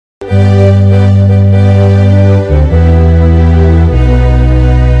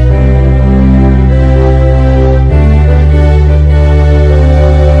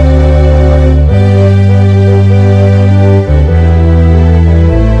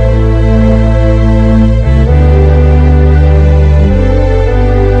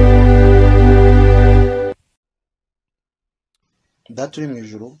turi mu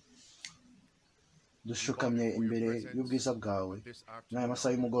ijuru, dushukamye imbere y'ubwiza bwawe n'aya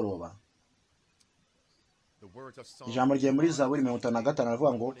masaha y'umugoroba. Ijambo rye muri Zaburi 55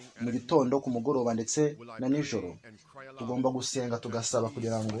 aravuga ngo mu gitondo, ku mugoroba ndetse na nijoro tugomba gusenga tugasaba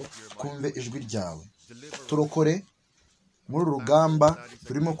kugira ngo twumve ijwi ryawe. Turokore muri uru rugamba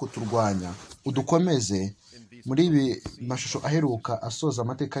turimo kuturwanya, udukomeze muri ibi mashusho aheruka asoza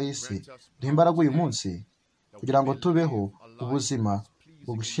amateka y'isi. Duhe imbaraga uyu munsi kugira ngo tubeho ubuzima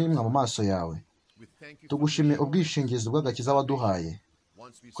bugushimwa mu maso yawe. Tugushime ubwishingizi bw'agakiza waduhaye,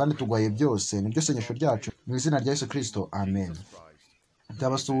 kandi tugwaye byose. Nibyo sengesho ryacu mu izina rya Yesu Kristo, amen.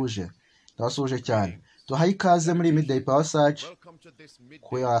 Ndabasuhuje cyane. Tuhaye ikaze muri Midday Power Search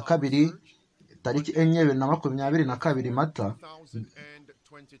ku ya kabiri tariki 22 Mata.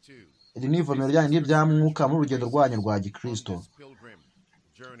 Iri ni ivomero ryanyu ry'ibyamwuka mu rugendo rwanyu rwa Gikristo.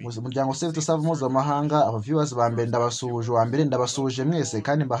 Umuryango Save to Serve mpuzamahanga, aba viewers ba mbere ndabasuhuje, wa mbere ndabasuhuje mwese,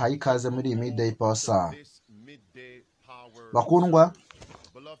 kandi mbahaye ikaze muri iyi Midday Power Search. Bakundwa,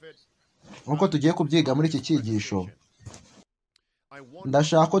 nkuko tugiye kubyiga muri iki cyigisho,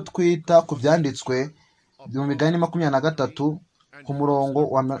 ndashaka ko twita ku byanditswe mu Migani 23 ku murongo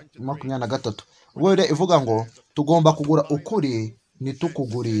wa 23. Ubwo rero ivuga ngo tugomba kugura ukuri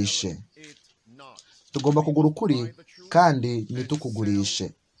ntitukugurishe. Tugomba kugura ukuri kandi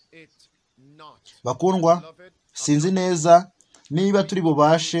ntitukugurishe. Bakundwa, sinzi neza niba turi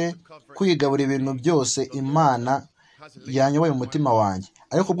bubashe kwigabura ibintu byose Imana yanyoboye umutima wanjye,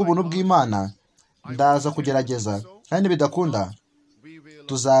 ariko bw'ubuntu bw'Imana ndaza kugerageza, kandi bidakunda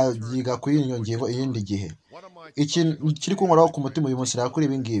tuzabyiga kuri iyo ngingo iyindi gihe. Ikintu kiri kunkoraho ku mutima uyu munsi kuri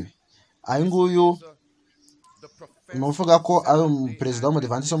ibi ngibi, aho nguyu ni uvuga ko ari Perezida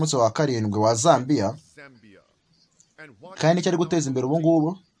w'Abadiventiste w'umunsi wa Karindwi wa Zambia, kandi nicyo ari guteza imbere ubu ngubu,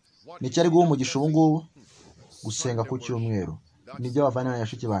 nicyo ari guha umugisha ubu ngubu, gusenga ku cyumweru. Nibyo bavana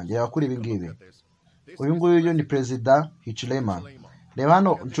n'abashiki banjye. Reba kuri ibi ngibi, uyu nguyu ni Perezida Hichilema. Reba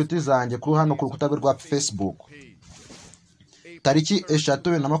hano inshuti zanjye kuri hano ku rukuta rwa Facebook, tariki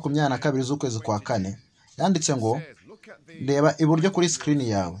 3/22 z'ukwezi kwa kane, yanditse ngo, reba iburyo kuri screen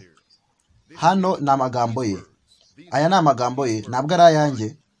yawe. Hano ni amagambo ye. Aya ni amagambo ye, ntabwo ari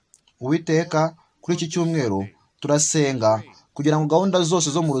ayanjye. Uwiteka, kuri iki cyumweru turasenga kugira ngo gahunda zose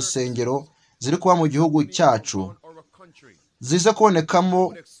zo mu rusengero ziri kuba mu gihugu cyacu zize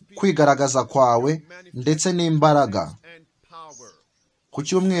kubonekamo kwigaragaza kwawe ndetse n'imbaraga. Ku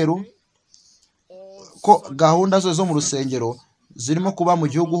cyumweru ko gahunda zose zo mu rusengero zirimo kuba mu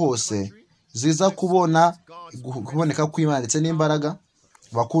gihugu hose ziza kuboneka kw'Imana ndetse n'imbaraga.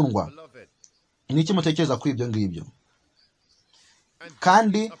 Bakundwa, ni iki mutekereza kuri ibyo ngibyo?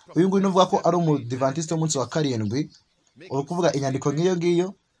 Kandi uyu nguyu nuvuga ko ari umudiventiste w'umunsi wa Karindwi, uri kuvuga inyandiko nk'iyo ngiyo.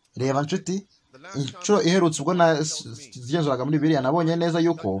 Reba nshuti, inshuro iherutse ubwo nagenzuraga muri Bibiliya, nabonye neza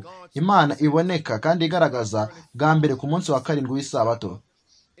yuko Imana iboneka kandi igaragaza bwa mbere ku munsi wa Karindwi w'isabato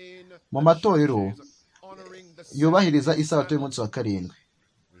mu matorero yubahiriza isabato y'umunsi wa Karindwi.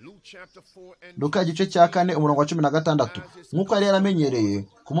 Luka igice cya 4 umurongo wa 16, nk'uko yari yaramenyereye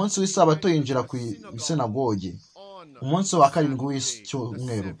ku munsi w'isabato yinjira ku sinagogi umunsi wa Karindwi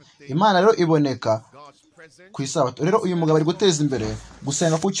w'icyumweru. Imana rero iboneka ku isabato. Rero uyu mugabo ari guteza imbere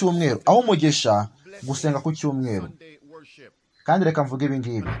gusenga ku cyumweru, aho umugisha gusenga ku cyumweru. Kandi reka mvuge ibi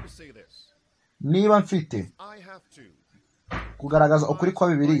ngibi, niba mfite kugaragaza ukuri kwa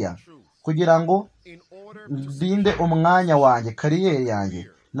Bibiliya kugira ngo ndinde umwanya wanjye, kariyeri yanjye,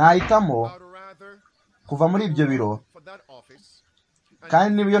 nahitamo kuva muri ibyo biro.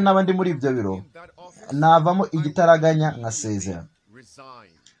 Kandi niba naba ndi muri ibyo biro, navamo igitaraganya nkasezera.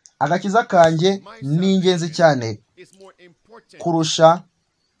 Agakiza kanjye ni ingenzi cyane kurusha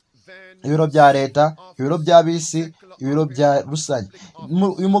ibiro bya leta, ibiro bya bisi, ibiro bya rusange.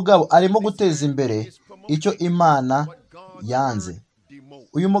 Uyu mugabo arimo guteza imbere icyo Imana yanze.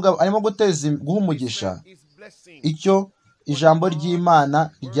 Uyu mugabo arimo guha umugisha icyo ijambo ry'Imana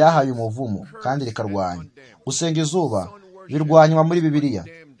ryahaye umuvumo kandi rikarwanya. Gusenga izuba birwanywa muri Bibiliya.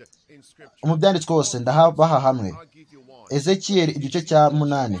 Mu byanditswe hose ndahabaha hamwe. Ezekiyeli igice cya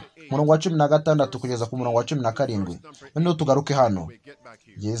 8 umurongo wa 16 kugeza ku murongo wa 17. Noneho tugaruke hano.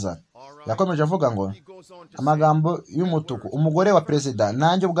 Yeza yakomeje avuga ngo, amagambo y'umutuku, umugore wa Perezida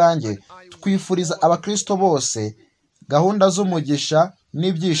nanjye ubwanjye twifuriza abakristo bose gahunda z'umugisha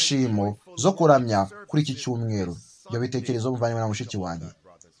n'ibyishimo zo kuramya kuri iki cyumweru. Ibyo bitekerezo muvanye na mushiki wanjye.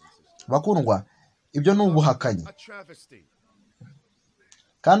 Bakundwa, ibyo ni ubuhakanyi.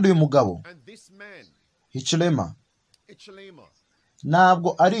 Kandi uyu mugabo Hichilema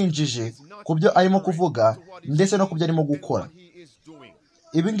ntabwo ari injije ku byo arimo kuvuga ndetse no ku byo arimo gukora.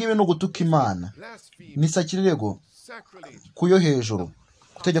 Ibi ngibi ni ugutuka Imana, ni sakirego, kuyo hejuru,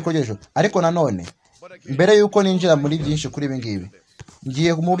 ku itegeko ryo hejuru. Ariko nanone mbere y'uko ninjira muri byinshi kuri ibi ngibi,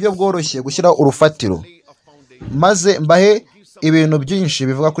 ngiye mu buryo bworoshye gushyira urufatiro, maze mbahe ibintu byinshi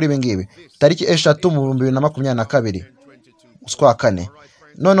bivuga kuri ibi ngibi. Tariki 3 mu 2022 ukwa kane.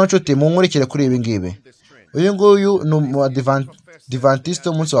 Noneho nshuti munkurikire kuri ibi ngibi. Uyu nguyu ni umuadiventiste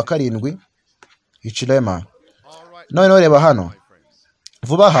umunsi wa karindwi Ichilema. Noneho reba hano,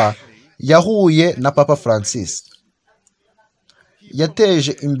 vuba aha yahuye na Papa Francis,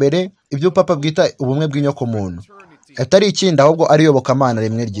 yateje imbere ibyo Papa bwita ubumwe bw'inyoko muntu, atari ikindi ahubwo ari iyobokamana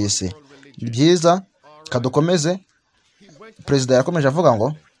rimwe ry'isi. Ni byiza, kadukomeze. Perezida yakomeje avuga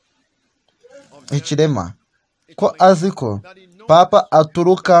ngo Ichilema ko azi ko Papa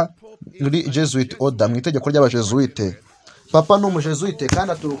aturuka muri Jesuit order, mu itegeko ry'Abajesuite. Papa ni umujesuite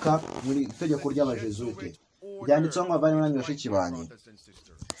kandi aturuka muri itegeko ry'Abajesuite. Byanditseho ngo abavandimwe namwe bashiki banjye.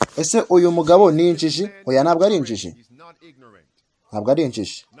 Ese uyu mugabo ni injiji? Oya, ntabwo ari injiji. Ntabwo ari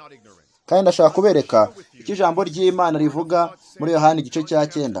injiji. Kandi ndashaka kubereka icyo ijambo ry'Imana rivuga muri Yohana igice cya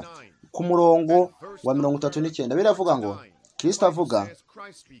 9 ku murongo wa 39. Biravuga ngo Kristo avuga,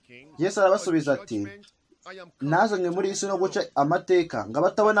 Yesu arabasubiza ati, nazanywe muri isi no guca amateka ngo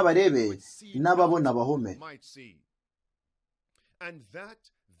abatabona barebe n'ababona bahume.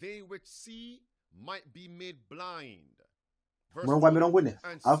 Murongo wa 40.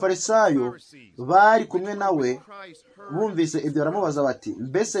 Abafarisayo bari kumwe nawe bumvise ibyo baramubaza bati,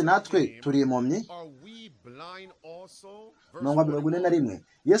 mbese natwe turi impumyi? Murongo wa 41.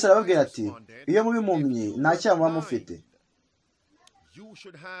 Yesu arababwira ati, iyo mubi impumyi nta cyaha muba mufite,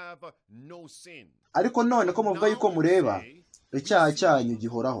 ariko none ko muvuga yuko mureba, icyaha cyanyu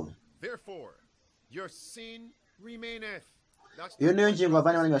gihoraho. Iyo niyo ngingo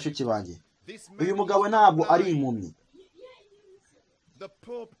bavandimwe namwe bashiki banjye. Uyu mugabo ntabwo ari impumyi.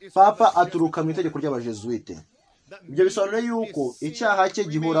 Papa aturuka mu itegeko ry'Abajesuite. Ibyo bisobanura yuko icyaha cye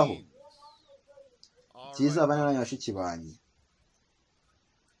gihoraho. Cyiza abana namwe bashiki banjye.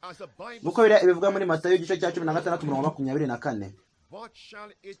 Nuko bivuga muri Matayo igice cya 16 umurongo wa 24.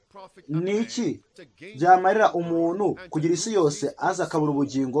 Niki byamarira umuntu kugira isi yose aza akabura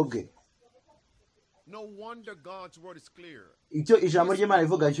ubugingo bwe? Icyo ijambo ry'Imana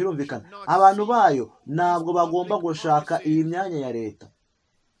rivuga kirumvikana. Abantu bayo ntabwo bagomba gushaka iyi myanya ya leta.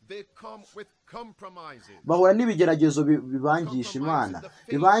 Bahura n'ibigeragezo bibangisha Imana,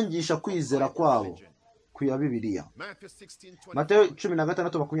 bibangisha kwizera kwabo kuya Bibiliya. Matayo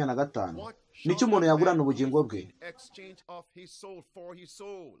 16:25. Nicyo umuntu yagurana ubugingo bwe.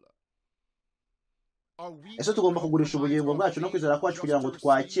 Ese tugomba kugurisha ubugingo bwacu no kwizera kwacu kugira ngo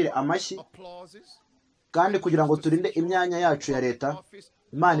twakire amashyi kandi kugira ngo turinde imyanya yacu ya leta?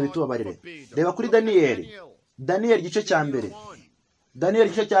 Imana ibitubabarire. Reba kuri Daniyeli igice cya 1, Daniyeli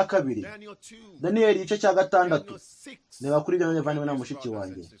igice cya 2, Daniyeli igice cya 6. Reba kuri ibyo bavandimwe namwe mushiki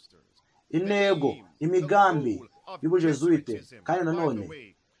wanjye. Intego, imigambi y'Ubujesuite. Kandi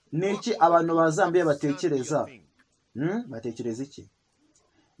nanone niki abantu ba Zambia batekereza? Batekereza iki?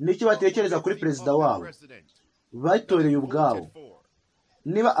 Niki batekereza kuri perezida wabo batoreye ubwabo?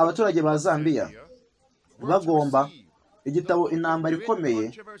 Niba abaturage ba Zambia bagomba igitabo intambara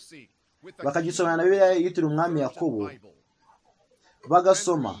ikomeye bakagisomana na Bibiliya yitiriwe umwami Yakobo,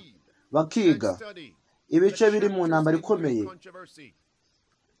 bagasoma bakiga ibice biri mu ntambara ikomeye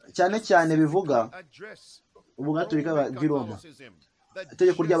cyane cyane bivuga ubugaturika bw'i Roma,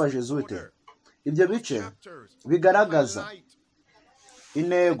 itegeko ry'Abajesuite. Ibyo bice bigaragaza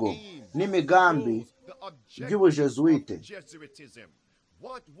intego n'imigambi by'Ubujesuite.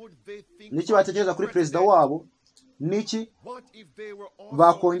 Niki batekereza kuri perezida wabo? Niki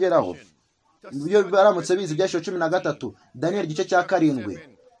bakongeraho? Iyo baramutse bizi ibyashiro 13, Daniyeli igice cya 7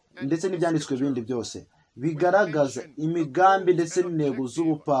 ndetse n'ibyanditswe bindi byose bigaragaza imigambi ndetse n'intego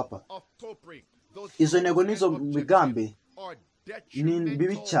z'ubupapa. Izo ntego n'izo migambi ni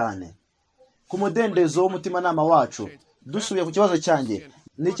bibi cyane ku mudendezo w'umutimanama wacu. Dusubiye ku kibazo cyanjye,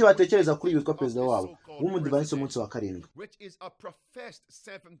 niki batekereza kuri witwa perezida wabo w'umudiventiste umunsi wa karindwi?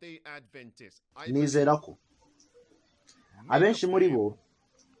 Nizera ko abenshi muri bo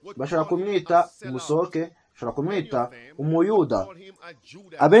bashobora kumwita umusohoke, bashobora kumwita umuyuda,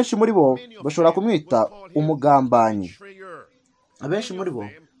 abenshi muri bo bashobora kumwita umugambanyi, abenshi muri bo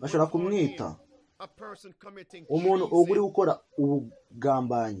bashobora kumwita umuntu uri gukora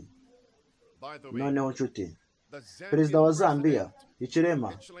ubugambanyi. Noneho nshuti, perezida wa Zambia Ichilema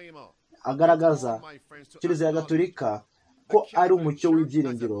agaragaza Kiliziya Gatolika ko ari umucyo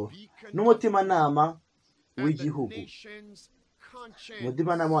w'ibyiringiro n'umutimanama w'igihugu.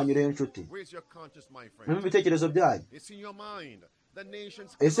 Umutimanama wanyu rero nshuti, mu bitekerezo byanyu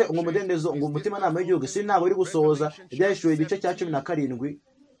ese ngo umudendezo ngo umutima nama w'igihugu si ntabwo uri gusohoza ibyahishuwe igice cya 17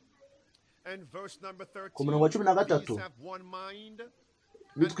 ku murongo wa 13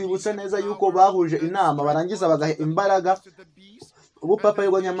 bitwibutsa neza yuko bahuje inama barangiza bagaha imbaraga ubupapa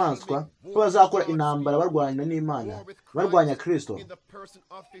y'ubunyamaswa ko bazakora intambara barwanya n'Imana barwanya Kristo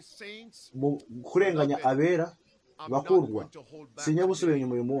mu kurenganya abera bakurwa. Sinye gusubira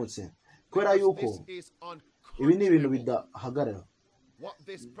inyuma uyu munsi kubera yuko ibi ni ibintu bidahagarara.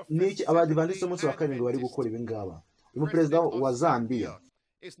 Niki Abadiventiste umunsi wa Karindwi bari gukora ibi ngaba? Uyu Perezida wa Zambia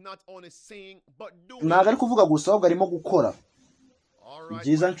ntabwo ari kuvuga gusa ahubwo arimo gukora.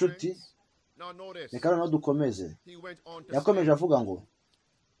 Byiza nshuti, reka noneho dukomeze. Yakomeje avuga ngo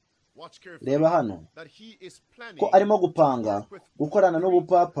reba hano ko arimo gupanga gukorana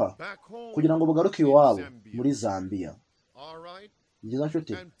n'ubupapa kugira ngo bugaruke iwabo muri Zambia. Byiza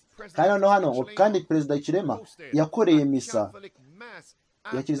nshuti, kandi noneho hano kandi Perezida Kirema yakoreye misa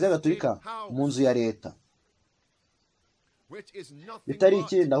ya Kiliziya Gatolika mu nzu ya leta, bitari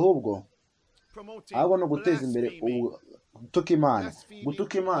ikindi ahubwo no guteza imbere gutuka Imana,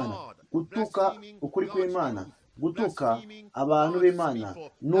 gutuka ukuri kw'Imana, gutuka abantu b'Imana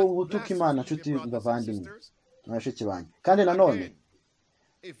n'ugutuka Imana. Nshuti bavandimwe n'abashiki banjye, kandi nanone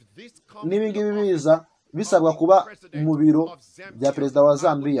nibi ngibi biza bisabwa kuba mu biro bya Perezida wa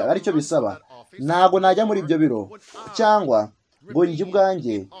Zambia, aricyo bisaba. Ntabwo najya muri ibyo biro cyangwa ngo njye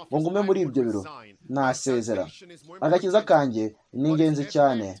ubwanjye ngo ngume muri ibyo biro, nasezera. Agakiza kanjye ni ingenzi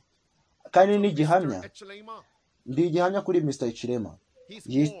cyane kandi ni igihamya. Ndi igihamya kuri Mr. Kirema.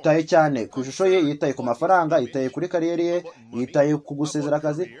 Yitaye cyane ku ishusho ye, yitaye ku mafaranga, yitaye kuri kariyeri ye, yitaye ku gusezera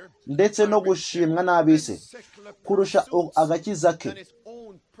akazi ndetse no gushimwa n'abise kurusha agakiza ke.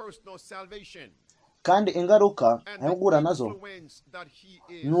 Kandi ingaruka ayo guhura nazo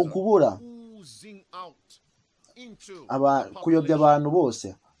ni ukubura kuyobya abantu bose.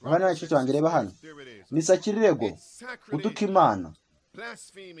 Abana b'icyo cyangwa reba hano misa kirego gutuka Imana,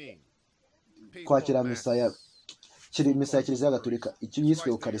 kwakira misa ya Kiliziya Gatolika, icyo yiswe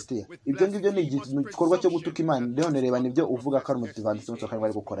Eucharistia. Ibyo ngibyo ni igikorwa cyo gutuka Imana. None reba nibyo uvuga ko ari Umudiventiste umunsi wa Karindwi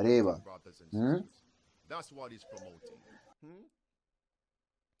bari gukora. Reba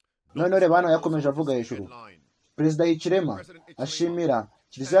none reba hano yakomeje avuga hejuru. Perezida Kirema ashimira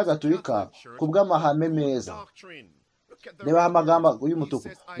Kiliziya Gatolika ku bw'amahame meza. Reba amagambo y'umutuku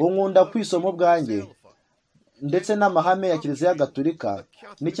ngo nkunda kwisoma ubwanjye ndetse n'amahame ya Kiliziya Gatolika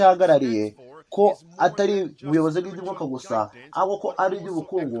n'icyahagarariye ko atari ubuyobozi bw'iby'umwuka gusa, ahubwo ko ari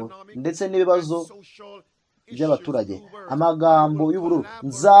iby'ubukungu ndetse n'ibibazo by'abaturage. Amagambo y'ubururu,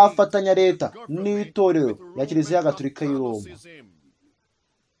 nzafatanya leta n'itorero ya Kiliziya Gatolika y'i Roma.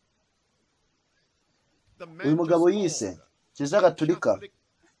 Uyu mugabo yise Kiliziya Gatolika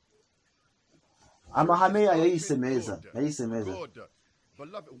amahame yayo yise meza.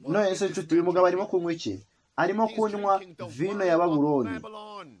 None ese nshuti, uyu mugabo arimo kunywa iki? Arimo kunywa vino ya Babuloni.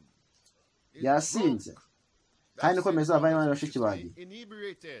 Yasinze kandi ukomeza abavandimwe bashiki banjye.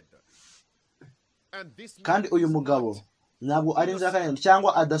 Kandi uyu mugabo ntabwo ari inzirakarengane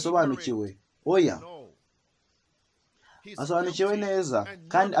cyangwa adasobanukiwe. Oya, asobanukiwe neza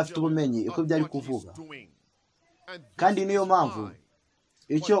kandi afite ubumenyi uko byari kuvuga. Kandi niyo mpamvu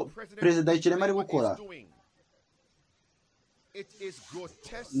icyo Perezida Kirema ari gukora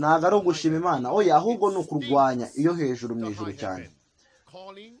ntabwo ari ugushima Imana, oya, ahubwo ni ukurwanya iyo hejuru mu ijuru cyane.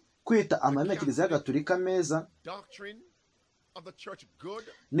 Kwita amahame ya Kiliziya Gatolika meza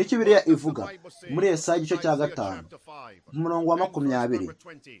nicyo Bibiliya ivuga muri Yesaya igice cya 5 umurongo wa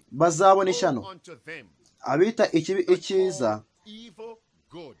 20. Bazabona ishyano abita ikibi icyiza.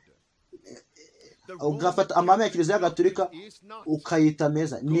 Ugafata amahame ya Kiliziya Gatolika ukayita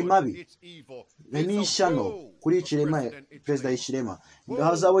meza, ni mabi. Ni ishyano kuri Kirema, Perezida Kirema.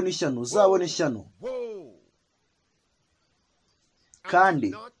 Hazabona ishyano, uzabona ishyano.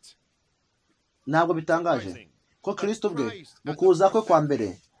 Kandi ntabwo bitangaje ko Kristo bwe mu kuza kwe kwa mbere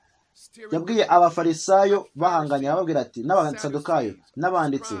yabwiye abafarisayo bahanganye, ababwira ati n'abasadukayo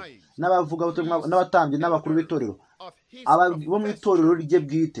n'abanditsi n'abavugabutumwa n'abatambyi n'abakuru b'itorero bo mu itorero rye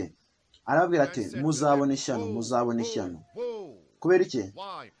bwite, arababwira ati muzabona ishyano, muzabona ishyano. Kubera iki?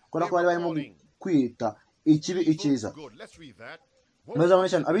 Kubera ko bari barimo kwita ikibi icyiza. Muzabona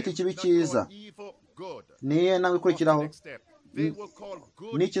ishyano abita ikibi cyiza. Niye nawe ikurikiraho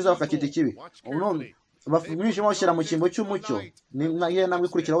n'ikiza bakakita ikibi. Umwijima bawushyira mu cyimbo cy'umucyo, niye nawe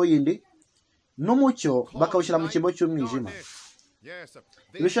ikurikiraho yindi n'umucyo bakawushyira mu cyimbo cy'umwijima.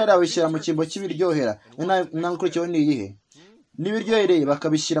 Ibishara babishyira mu cyimbo cy'ibiryohera, nawe ikurikiraho ni iyihe? N'ibiryohereye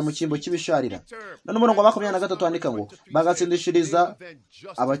bakabishyira mu cyimbo cy'ibisharira. None umurongo wa 23 wandika ngo bagatsindishiriza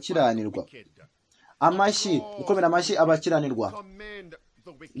abakiranirwa amashyi, gukomera amashyi abakiranirwa,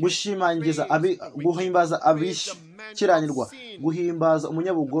 gushimangiza guhimbaza abikiranirwa, guhimbaza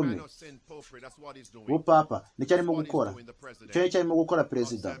umunyabugome. Ubupapa nicyo arimo gukora, icyo nicyo arimo gukora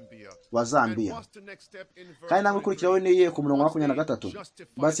perezida wa Zambia. Kandi namwe ikurikiraho niye ku murongo wa 23,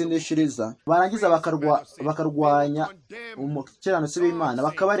 batsindishiriza barangiza bakarwanya umukiranutsi w'Imana,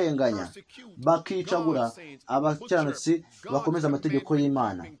 bakabarenganya, bakicagura abakiranutsi bakomeza amategeko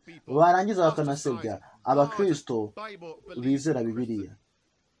y'Imana, barangiza bakanasebya abakristo bizera Bibiliya,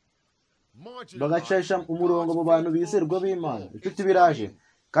 bagacisha umurongo mu bantu bizerwa b'Imana. Inshuti biraje,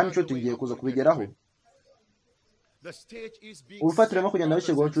 kandi inshuti ngiye kuza kubigeraho. Urufatiro rurimo kugenda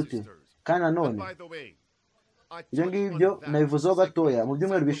bishyirwaho inshuti. Kandi nanone ibyo ngibyo nabivuzeho gatoya mu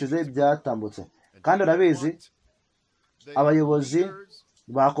byumweru bishize byatambutse. Kandi urabizi abayobozi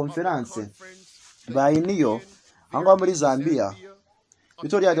ba konferanse ba iniyo aho ngaho muri Zambia,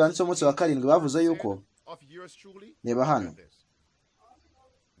 itorero ry'Abadiventiste umunsi wa Karindwi, bavuze yuko, reba hano,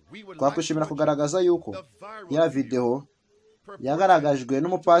 twakwishimira kugaragaza yuko ya video yagaragajwe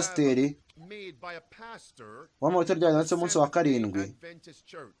n'umupasiteri wo mu itorero ry'Abadiventiste umunsi wa Karindwi.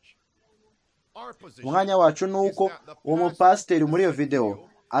 Umwanya wacu ni uko uwo mupasiteri muri iyo video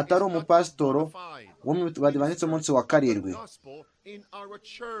atari umupasitoro wo mu Badiventiste umunsi wa Karindwi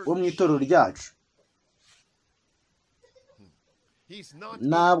wo mu itorero ryacu.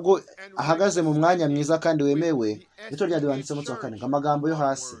 Ntabwo ahagaze mu mwanya mwiza kandi wemewe itorero ry'Abadiventiste umunsi wa Karindwi. Amagambo yo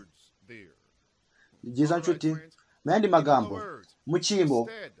hasi, byiza nshuti, mu yandi magambo, mu cyimbo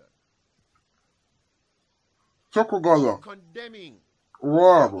cyo kugaya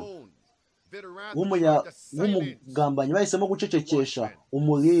uwabo w'umugambanyi, bahisemo gucecekesha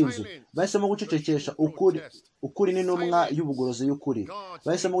umurinzi, bahisemo gucecekesha ukuri n'intumwa y'ubugorozi y'ukuri,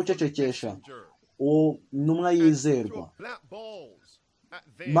 bahisemo gucecekesha intumwa yizerwa,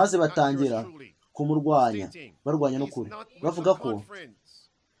 maze batangira kumurwanya, barwanya n'ukuri, bavuga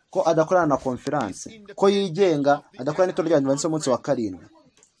ko adakorana na konferanse, ko yigenga, adakorana n'itorero ry'Abadiventiste umunsi wa Karindwi.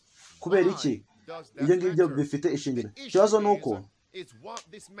 Kubera iki? Ibyo ngibyo bifite ishingiro. Ikibazo ni uko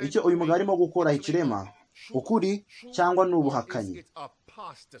icyo uyu mugabo arimo gukora ikirema, ukuri cyangwa n'ubuhakanyi.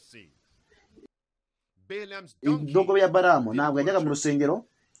 Indogobe ya Balamu ntabwo yajyaga mu rusengero.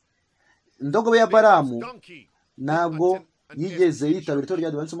 Indogobe ya Balamu ntabwo yigeze yitabira itorero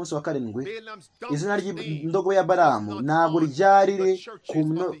ry'Abadiventiste umunsi wa Karindwi. Izina ry'indogobe ya Balamu ntabwo ryari riri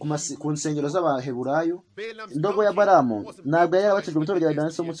ku nsengero z'Abaheburayo. Indogobe ya Balamu ntabwo yari yarabatijwe mu itorero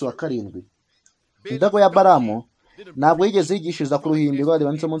ry'Abadiventiste umunsi wa Karindwi. Indogobe ya Balamu ntabwo yigeze yigishiriza ku ruhimbi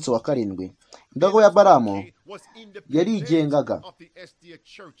rw'Abadiventiste umunsi wa Karindwi. Indogobe ya Balamu yarigengaga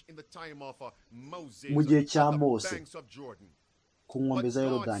mu gihe cya Mose ku nkombe za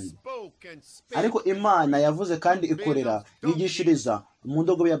Yorodani. Ariko Imana yavuze kandi ikorera, yigishiriza mu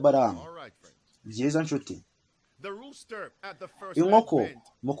ndogobe ya Balamu. Byiza nshuti, inkoko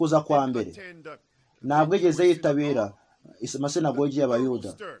mu kuza kwa mbere ntabwo yigeze yitabira amasinagogi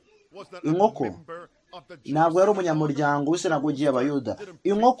y'Abayuda. Inkoko ntabwo yari umunyamuryango w'isinagogi y'Abayuda.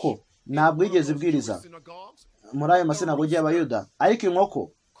 Inkoko ntabwo yigeze ibwiriza muri ayo masinagogi y'Abayuda. Ariko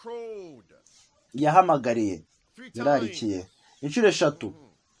inkoko yahamagariye, yararikiye inshuro 3,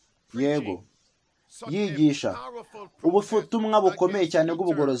 yego, yigisha ubutumwa bukomeye cyane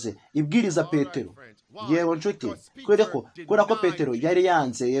bw'ubugorozi, ibwiriza Petero. Yego nshuti, kubera ko Petero yari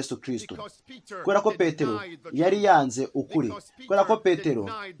yanze Yesu Kristo, kubera ko Petero yari yanze ukuri, kubera ko Petero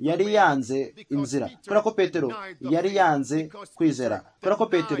yari yanze inzira, kubera ko Petero yari yanze kwizera, kubera ko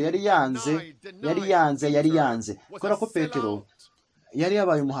Petero yari yanze, kubera ko Petero yari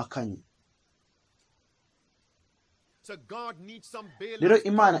yabaye umuhakanyi. Rero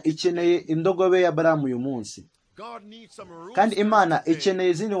Imana ikeneye indogobe ya Balamu uyu munsi, kandi Imana ikeneye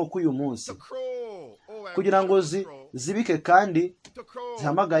izindi nkoko uyu munsi, kugira ngo zibike kandi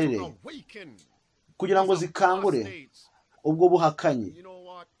zihamagarire, kugira ngo zikangure ubwo buhakanyi.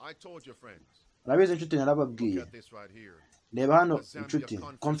 Urabizi inshuti, narababwiye, reba hano inshuti,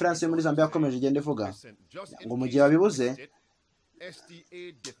 konferanse muri Zambia yakomeje igenda ivuga ngo mu gihe babibuze,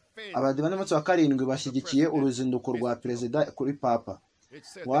 Abadiventiste umunsi wa Karindwi bashyigikiye uruzinduko rwa Perezida kuri Papa.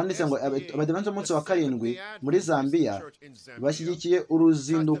 Wanditse ngo Abadiventiste umunsi wa Karindwi muri Zambia bashyigikiye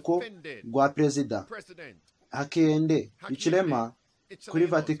uruzinduko rwa Perezida Hakende Ikirema kuri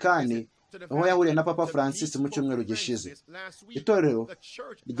Vatican, aho yahuriye na Papa Francis mu cyumweru gishize. Itorero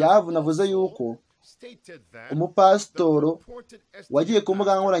ryavuze yuko umupasitoro wagiye ku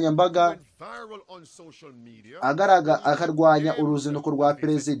mbuga nkoranyambaga akarwanya uruzinduko rwa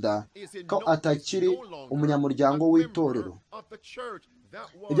Perezida ko atakiri umunyamuryango w'itorero.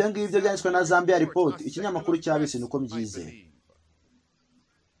 Ibyo ngibyo byanditswe na Zambia Report, ikinyamakuru cy'abisi, nuko mbyizeye.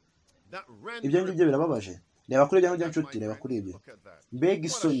 ibyo ngibyo birababaje. Reba kuri ibyo ngibyo nshuti, reba kuri ibyo. Mbega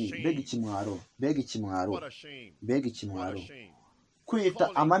isoni, mbega ikimwaro, mbega ikimwaro, mbega ikimwaro.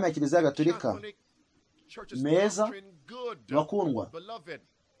 Kwita amahame ya Kiliziya Gatolika meza, bakundwa,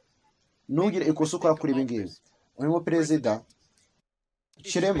 ntugire ikosa ukora kuri ibi ngibi. Uyu Perezida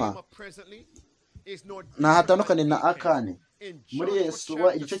Chilema ntahatandukane na Akani muri Yesu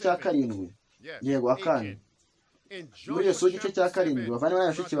igice cya karindwi. Yego, Akani muri Yesu igice cya karindwi, bavanye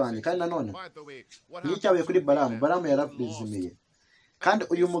n'abashiki banjye. kandi nanone niyo cyabaye kuri Baramu yarabizimiye. kandi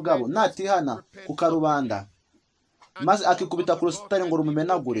uyu mugabo natihana ku karubanda maze akikubita ku rusitani ngo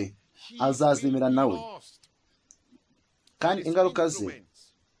rumumenagure, azazimira nawe. kandi ingaruka ze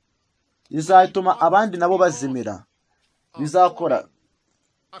zizatuma abandi nabo bazimira. Bizakora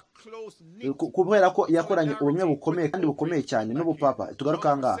kubera ko yakoranye ubumwe bukomeye kandi bukomeye cyane n'Ubupapa.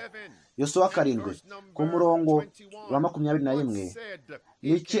 Tugaruka ngaha Yosuwa 7 ku murongo wa 21.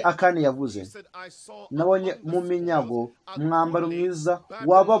 Niki Akani yavuze? Nabonye mu minyago umwambaro mwiza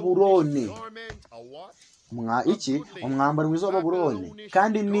wa Babuloni. Umwambaro mwiza wa Babuloni.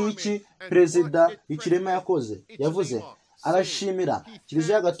 kandi niki Perezida Chilema yakoze? Yavuze arashimira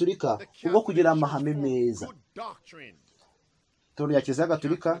Kiliziya Gatolika kubwo kugira amahame meza. Itorero rya Kiliziya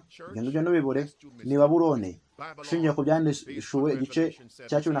Gatolika ibyo n'ubibore ni Babuloni. Shingiye ku byandishuwe igice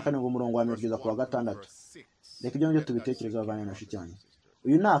cya 14 umurongo wa 1 ku wa 6. Reka ibyo ngibyo tubitekereza bavanye na shicyane.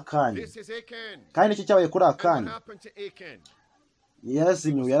 Uyu ni Akani. kandi iki cyabaye kuri Akani?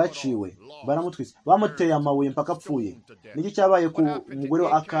 Yarazimiwe, yaraciwe, baramutwise, bamuteye amabuye mpaka apfuye. Niki cyabaye ku mugore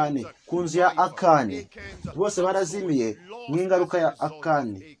wa Akani, ku nzu ya Akani? Bose barazimiye nk'ingaruka ya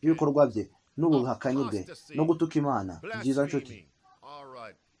Akani, ibikorwa bye n'ubuhakanyi bwe no gutuka Imana. Byiza nshuti,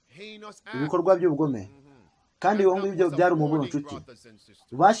 ibikorwa by'ubugome. kandi uwo ngibyo byari umuburo nshuti.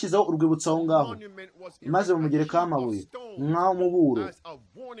 Bashyizeho urwibutso aho ngaho maze bamugerekaho amabuye nk'aho umuburo.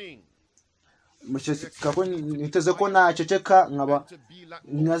 Niteze ko naceceka nkaba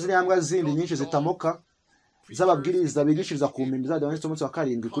nka ziriya mbwa zindi nyinshi zitamoka z'ababwiriza bigishiriza ku mpimbi z'Abadiventiste umunsi wa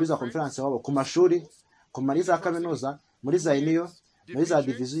karindwi kuri za konferanse wabo, ku mashuri, ku mari za kaminuza, muri za iniyo, muri za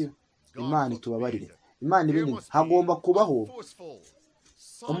diviziyo. Imana itubabarire. Imana ibindi, hagomba kubaho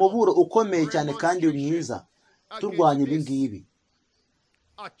umuburo ukomeye cyane kandi mwiza. Turwanya ibi ngibi,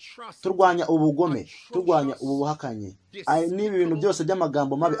 turwanya ubugome, turwanya ubu buhakanyi. N'ibi bintu byose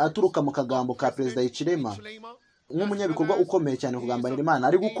by'amagambo mabi aturuka mu kagambo ka Perezida Chilema, nk'umunyabikorwa ukomeye cyane kugambanira Imana,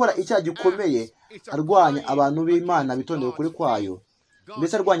 ari gukora icyaha gikomeye, arwanya abantu b'Imana bitondeye ukuri kwayo,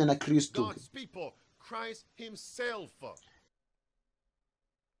 ndetse arwanya na Kristo.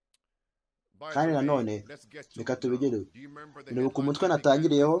 kandi nanone reka tubigere ku mutwe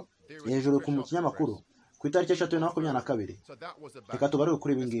natangiriyeho hejuru ku kinyamakuru ku itariki 3/22. Reka tugaruke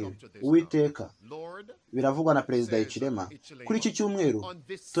kuri ibi ngibi. Uwiteka, biravugwa na Perezida Chilema, kuri iki cyumweru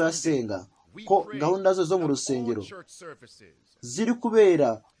turasenga ko gahunda zo mu rusengero ziri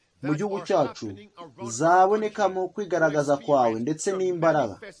kubera mu gihugu cyacu zabonekamo kwigaragaza kwawe ndetse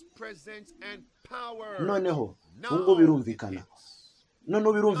n'imbaraga. Noneho ubwo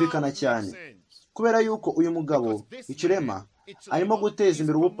birumvikana, cyane, kubera yuko uyu mugabo Chilema arimo guteza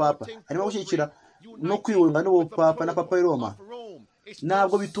imbere ubupapa, arimo gushyigikira no kwiyunga n'ubupapa na Papa Roma.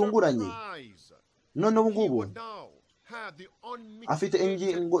 Ntabwo bitunguranye. None ubu ngubu afite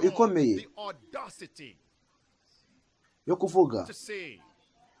ingingo ikomeye yo kuvuga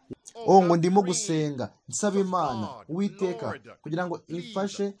ngo ndimo gusenga nsaba Imana Uwiteka kugira ngo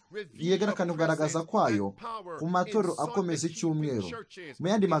ifashe yegerekane kugaragaza kwayo ku matorero akomeza icyumweru. Mu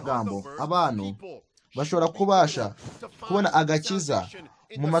yandi magambo, abantu bashobora kubasha kubona agakiza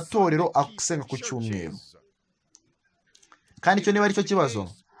mu matorero asenga ku cyumweru. kandi icyo niba ari cyo kibazo,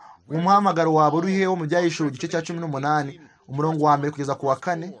 umuhamagaro wabo urihe wo mu byahishura igice cya 18 umurongo wa 1 kugeza ku wa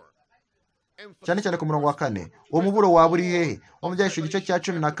 4, cyane cyane ku murongo wa 4. Uwo muburo waba uri hehe wo mu byahishura igice cya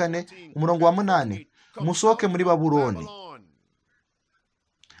 14 umurongo wa 8? Musohoke muri Babuloni.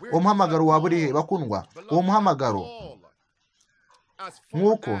 Uwo muhamagaro waba uri hehe bakundwa? Uwo muhamagaro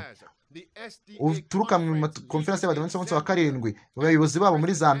nk'uko uturuka mu konferanse y'Abadiventiste umunsi wa karindwi, abayobozi babo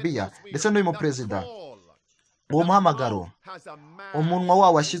muri Zambia ndetse n'uyu Perezida, uwo muhamagaro umunwa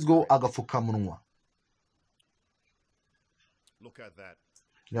wawo washyizweho agapfukamunwa.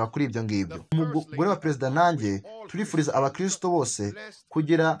 Reba kuri ibyo ngibyo. Umugore wa Perezida nanjye turifuriza abakristo bose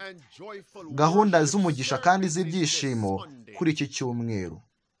kugira gahunda z'umugisha kandi z'ibyishimo kuri iki cyumweru.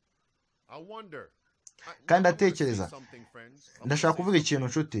 kandi atekereza, ndashaka kuvuga ikintu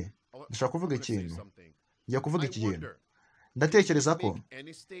nshuti, ngiye kuvuga ikintu. Ndatekereza ko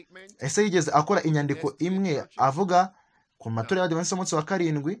ese yigeze akora inyandiko imwe avuga ku matorero y'Abadiventiste umunsi wa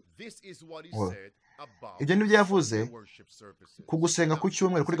karindwi? ibyo nibyo yavuze ku gusenga ku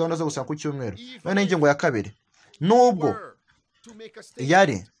cyumweru, kuri gahunda zo gusenga ku cyumweru. Noneho ingingo ya kabiri, nubwo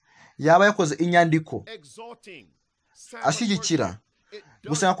yaba yakoze inyandiko ashyigikira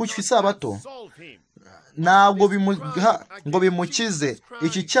gusenga ku isabato, ntabwo bimuha ngo bimukize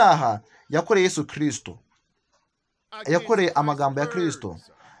iki cyaha yakoreye Yesu Kristo, yakoreye amagambo ya Kristo.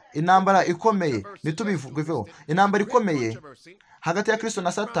 Intambara ikomeye, ntitubivugeho, intambara ikomeye hagati ya Kristo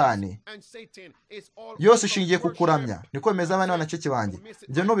na Satani yose ishingiye ku kuramya. Niko bimeze abana b'abacece banjye,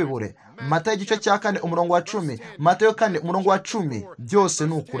 ibyo ntubibure. Matayo igice cya 4 umurongo wa 10, Matayo 4 umurongo wa 10, byose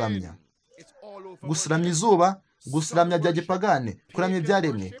ni ukuramya. Gusiramya izuba, gusiramya bya gipagane, kuramya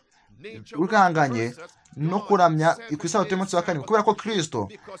ibyaremwe, ukahanganye no kuramya ku isabato y'umunsi wa karindwi, kubera ko Kristo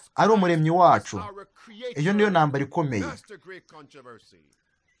ari umuremyi wacu. Iyo niyo ntambara ikomeye.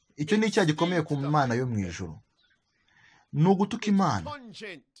 Icyo ni icyaha gikomeye ku Mana yo mu ijuru. Ni ugutuka Imana,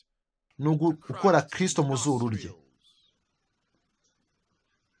 ni ugukora Kristo mu zuru rye.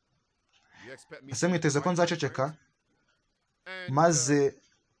 Ese mwiteze ko nzaceceka maze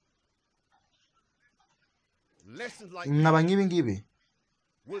nkaba nk'ibi ngibi?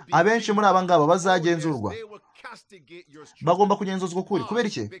 Abenshi muri aba ngaba bazagenzurwa, bagomba kugenzuzwa ukuri. Kubera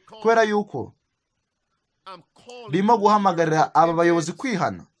iki? Kubera yuko birimo guhamagarira aba bayobozi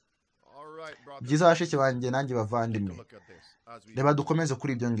kwihana. Byiza bashiki banjye nanjye bavandimwe, reba dukomeze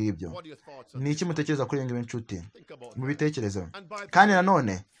kuri ibyo ngibyo. Ni iki mutekereza kuri ibyo ngibyo inshuti? Mubitekerezeho. Kandi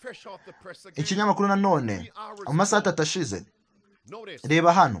nanone ikinyamakuru nanone amasaha 3 ashize,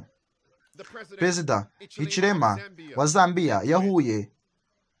 reba hano, Perezida Hichilema wa Zambia yahuye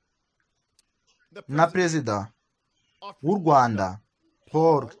na Perezida w'u Rwanda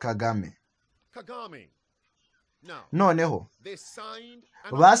Paul Kagame. Noneho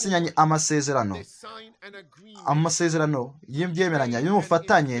basinyanye amasezerano y'ibyemeranya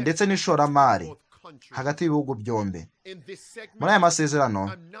y'ubufatanye ndetse n'ishoramari hagati y'ibihugu byombi. Muri aya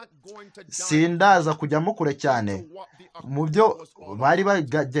masezerano sindaza kujyamo kure cyane mu byo bari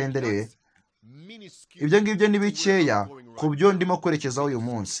bagendereye. Ibyo ngibyo ni bikeya ku byo ndimo kwerekezaho uyu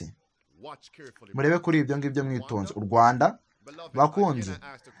munsi. Murebe kuri ibyo ngibyo mwitonze. U Rwanda bakunze,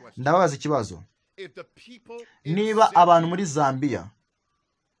 ndababaza ikibazo. Niba abantu muri Zambia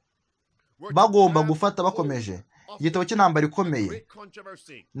bagomba gufata bakomeje igitabo cy'intambara ikomeye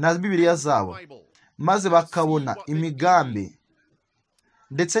na Bibiliya zabo, maze bakabona imigambi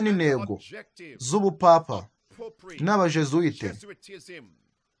ndetse n'intego z'Ubupapa n'Abajesuite,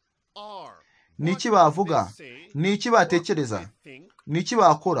 ni iki bavuga? Ni iki batekereza? Ni iki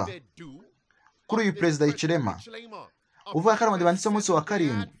bakora kuri uyu Perezida Hichilema uvuga ko ari Abadiventiste umunsi wa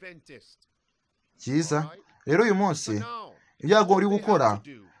karindwi? Cyiza rero, uyu munsi ibyago uri gukora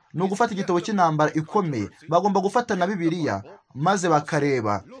ni ugufata igitabo cy'intambara ikomeye. Bagomba gufata na Bibiliya maze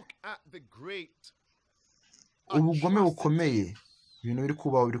bakareba ubugome bukomeye, ibintu biri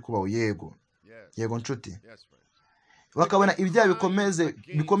kubaho. Yego nshuti, bakabona ibyaha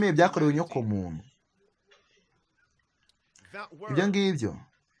bikomeye byakorewe inyokomuntu. Ibyo ngibyo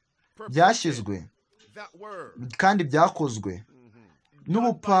byashyizwe kandi byakozwe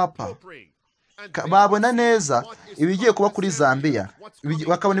n'Ubupapa. Babona neza ibigiye kuba kuri Zambia,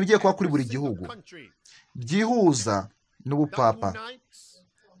 bakabona ibigiye kuba kuri buri gihugu, byihuza n'Ubupapa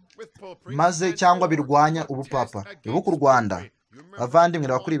maze cyangwa birwanya Ubupapa. Bibuka u Rwanda, bavandimwe,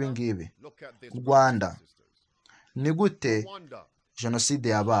 bakuri ibi ngibi. U Rwanda, ni gute Genocide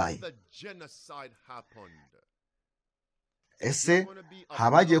yabaye? Ese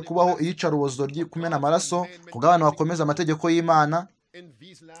habagiye kubaho iyicarubozo ryo kumena amaraso kubwo abantu bakomeza amategeko y'Imana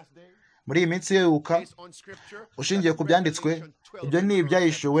muri iyi minsi y'Ibuka? Ushingiye ku byanditswe, ibyo ni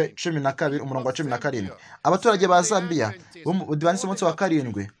ibyahishuwe 12 umurongo wa 17. Abaturage ba Zambia b'Abadiventiste umunsi wa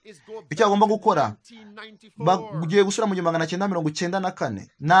karindwi, icyo bagomba gukora, bagiye gusura mu 1994.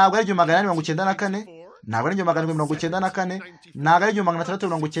 Ntabwo ari 1894, ntabwo ari 1794, ntabwo ari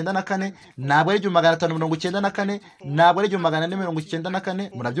 1694, ntabwo ari 1594, ntabwo ari 1494.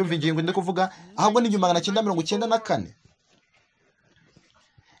 Murabyumva ingingo ndi kuvuga, ahubwo ni 1994.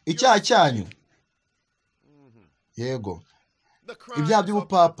 Icyaha cyanyu, yego, ibyaha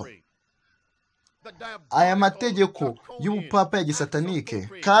by'Ubupapa, aya mategeko y'Ubupapa ya gisatanike.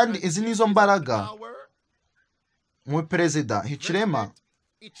 Kandi izi nizo mbaraga mu Perezida Hichilema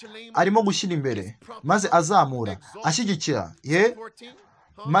arimo gushyira imbere, maze azamura, ashyigikira,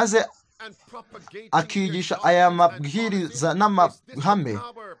 maze akigisha aya mabwiriza n'amahame.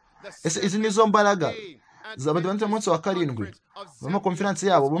 Ese izi nizo mbaraga z'Abadiventiste umunsi wa karindwi mu konferensi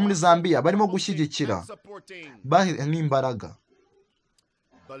yabo bo muri Zambia barimo gushyigikira n'imbaraga.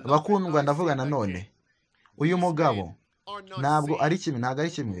 Bakundwa, ndavuga nanone, uyu mugabo ntabwo ari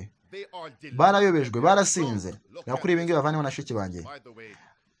kimwe barayobejwe, barasinze. Kuri ibi ngibi bavandimwe na bashiki banjye,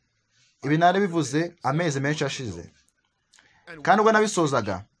 ibi narabivuze amezi menshi ashize, kandi ubwo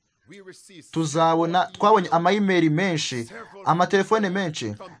nabisozaga twabonye amayimeri menshi, amatelefone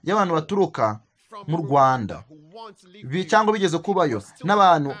menshi y'abantu baturuka mu Rwanda cyangwa bigeze kubayo,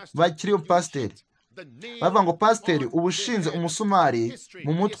 n'abantu bakiriyo pasiteri bavuga ngo pasiteri uba ushinze umusumari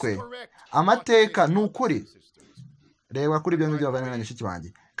mu mutwe, amateka ni ukuri. Reba kuri ibyo ngibyo bavandimwe na bashiki banjye.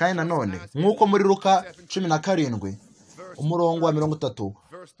 Kandi nanone nk'uko muri Luka 17 umurongo wa 30,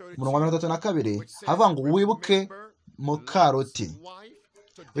 umurongo wa 32 havuga ngo wibuke Mukaroti.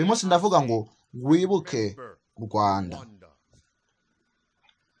 Uyu munsi ndavuga ngo wibuke u Rwanda.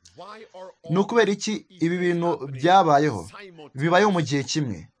 Ni ukubera iki ibi bintu byabayeho? Bibayeho mu gihe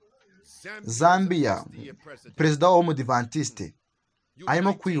kimwe. Zambia, perezida w'Abadiventiste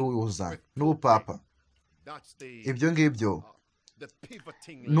arimo kwihuza n'Ubupapa. Ibyo ngibyo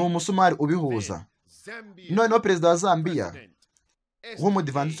ni umusumari ubihuza. Noneho perezida wa Zambia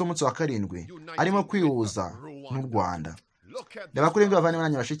w'Umudiventiste w'umunsi wa Karindwi arimo kwihuza n'u Rwanda. Reba kuri ibyo bavandimwe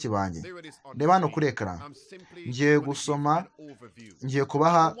na bashiki banjye, reba hano kuri ekara. Ngiye gusoma, ngiye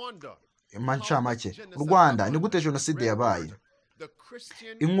kubaha incamake. U Rwanda ni gute Genocide yabaye?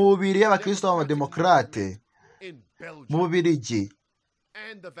 Inkubiri y'abakristo b'abademokarate mu Bubiligi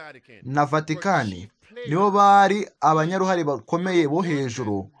na Vatican nibo bari abanyaruhare bakomeye bo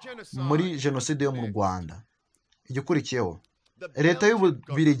hejuru muri Genocide yo mu Rwanda. Igikurikiyeho, leta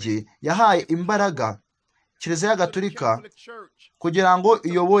y'Ububiligi yahaye imbaraga Kiliziya Gatolika kugira ngo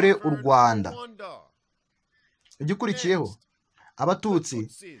iyobore u Rwanda. Igikurikiyeho, Abatutsi,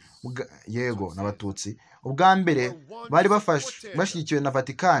 yego n'Abatutsi ubwa mbere bari bashyigikiwe na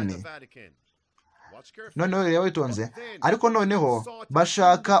Vatican. Noneho rero witonze, ariko noneho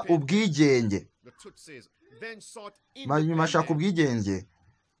bashaka ubwigenge, bashaka ubwigenge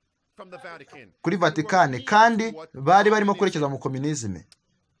kuri Vatican, kandi bari barimo kwerekeza mu komunizme.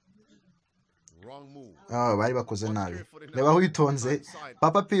 Bari bakoze nabi. Reba witonze,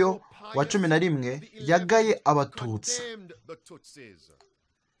 Papa Piyo wa 11 yagaye Abatutsi.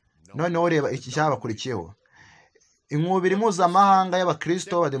 Noneho reba iki cyabakurikiyeho. Inkubiri mpuzamahanga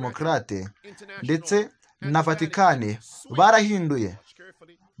y'abakristo b'abademokarate ndetse na Vatican barahinduye,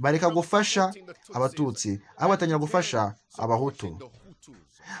 bareka gufasha Abatutsi, aho batangira gufasha Abahutu.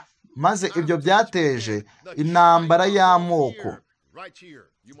 Maze ibyo byateje intambara y'amoko.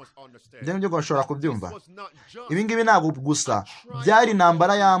 Ibyo ngibyo bashobora kubyumva. Ibi ngibi ntabwo gusa byari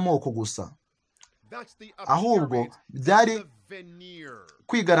intambara y'amoko gusa, ahubwo byari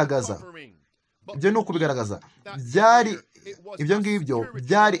kwigaragaza. Ibyo ni ukubigaragaza. Ibyo ngibyo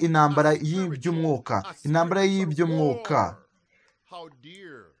byari intambara y'iby'umwuka. Intambara y'iby'umwuka.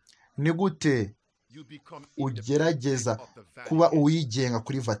 Ni gute ugerageza kuba uwigenga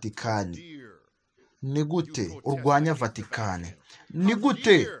kuri Vatican? Ni gute urwanya Vatican? Ni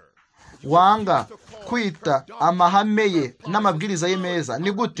gute wanga kwita amahame ye n'amabwiriza ye meza?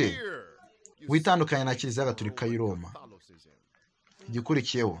 Ni gute witandukanye na Kiliziya Gatolika y'i Roma?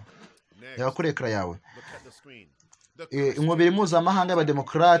 Igikurikiyeho, reba kuri ekara yawe. Inkubiri mpuzamahanga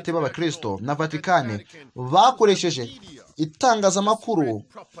y'abademokarate b'abakristo na Vatican bakoresheje itangazamakuru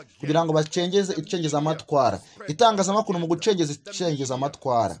kugira ngo bacengeze amatwara. Itangazamakuru mu gucengeza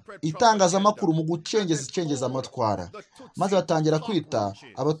amatwara. Itangazamakuru mu gucengeza amatwara. Maze batangira kwita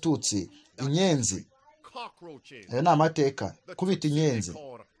Abatutsi inyenzi. Ayo ni amateka, kubita inyenzi.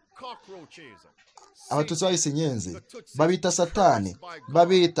 Abatutsi bahise inyenzi, babita Satani,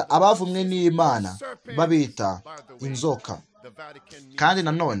 babita abavumwe n'Imana, babita inzoka. Kandi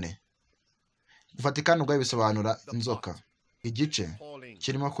nanone Vatican ubwayo bisobanura inzoka. Igice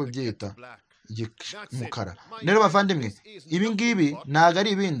kirimo kubyita umukara. Rero bavandimwe, ibi ngibi ntabwo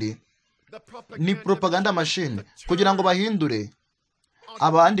ari ibindi, ni propaganda machine kugira ngo bahindure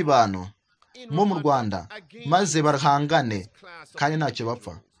abandi bantu bo mu Rwanda maze barahangane, kandi ntacyo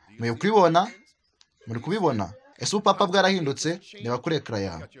bapfa. Muri kubibona? Ese Ubupapa bwarahindutse? Reba kuri ekara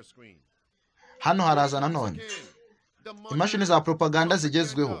yawe. Hano haraza nanone imashini za propaganda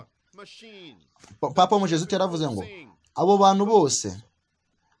zigezweho. Papa Umujesuiti yaravuze ngo abo bantu bose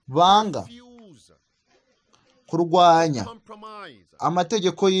banga kurwanya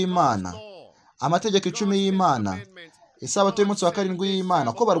amategeko y'Imana, amategeko 10 y'Imana, isabato y'umunsi wa Karindwi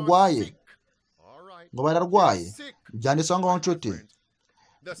y'Imana, ko barwaye, ngo bararwaye. Byanditseho ngo nshuti,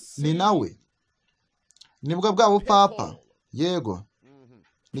 ni nawe nibwo bwa Bupapa. Yego,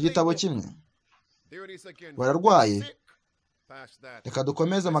 ni igitabo kimwe. Bararwaye. Reka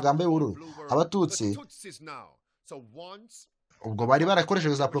dukomeze amagambo y'ubururu. Abatutsi ubwo bari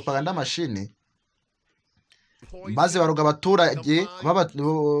barakoresheje za propaganda machine maze baroga abaturage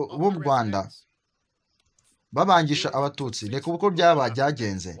b'u Rwanda babangisha abatutsi. Reka uko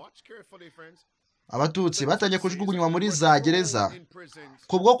byagenze. Abatutsi batangiye kujugunywa muri za gereza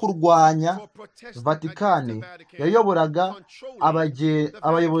kubwo kurwanya Vatican yayoboraga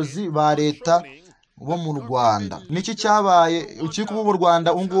abayobozi ba leta bo mu Rwanda. Niki cyabaye ukiri kuba mu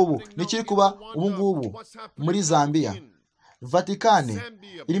Rwanda ubungubu? Niki kuba ubungubu muri Zambia? Vatican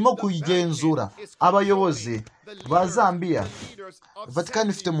irimo kugenzura abayobozi ba Zambia. Vatican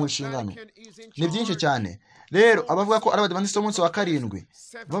ifite mu nshingano ni byinshi cyane. Rero abavuga ko ari Abadiventiste b'umunsi wa karindwi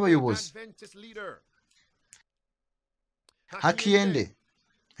b'abayobozi, Hakiyende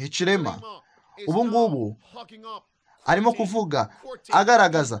Hichilema ubungubu arimo kuvuga,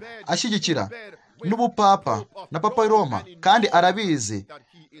 agaragaza, ashyigikira n'Ubupapa na Papa Roma, kandi arabizi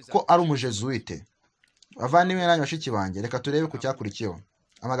ko ari umujezuite. Bavandimwe nanyu bashiki banjye, reka turebe ku cyakurikiyeho.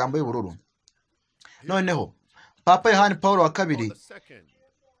 Amagambo y'ubururu. Noneho Papa Yohana Pawulo wa kabiri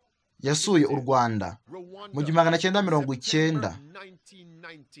yasuye u Rwanda mu 1990.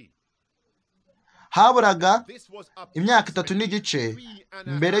 Haburaga imyaka 3 n'igice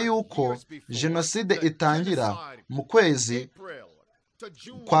mbere y'uko Genocide itangira mu kwezi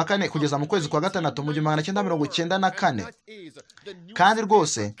kwa kane kugeza mu kwezi kwa gatandatu mu 1994. Kandi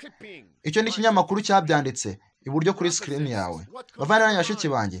rwose icyo ni ikinyamakuru cyabyanditse iburyo kuri screen yawe. Bavandimwe bashiki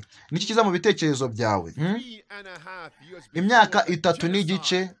banjye, niki kiza mu bitekerezo byawe? Imyaka 3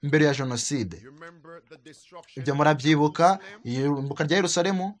 n'igice mbere ya Genocide. Ibyo murabyibuka, irimbuka rya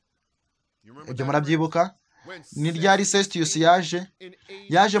Yerusalemu. Ibyo murabyibuka. Ni ryari Sestius yaje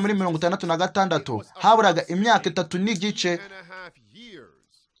muri 1966. Haburaga imyaka 3 n'igice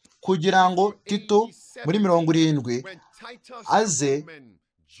kugira ngo Tito muri 70 aze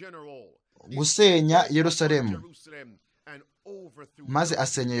gusenya Yerusalemu, maze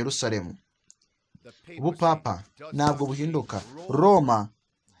asenya Yerusalemu. Ubupapa ntabwo buhinduka. Roma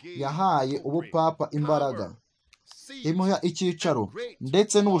yahaye ubupapa imbaraga, imuha icyicaro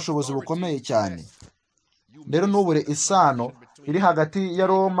ndetse n'ubushobozi bukomeye cyane. Rero n'ubure isano iri hagati ya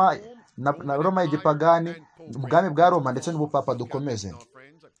Roma na Roma y'igipagani, ubwami bwa Roma ndetse n'ubupapa dukomeze.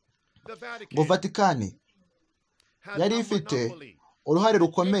 Ngo Vatican yari ifite uruhare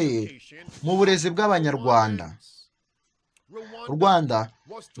rukomeye mu burezi bw'Abanyarwanda. U Rwanda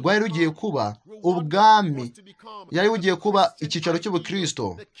rwari rugiye kuba ubwami, yari bugiye kuba icyicaro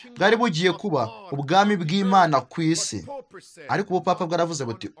cy'ubukristo, bwari bugiye kuba ubwami bw'Imana ku isi. Ariko ubupapa bwaravuze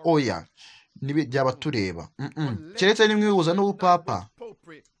buti oya, byaba tureba, keretse nimwihuza n'ubupapa,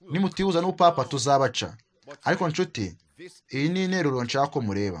 nimutihuza n'ubupapa tuzabaca. Ariko nshuti, iyi ni interuro nshaka ko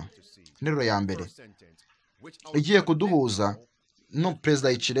mureba. Interuro ya mbere igiye kuduhuza no Perezida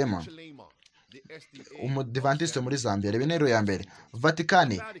Hichilema, umudiventiste muri Zambia. Reba interuro ya mbere.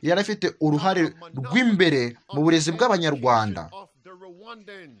 Vatican yari afite uruhare rw'imbere mu burezi bw'Abanyarwanda.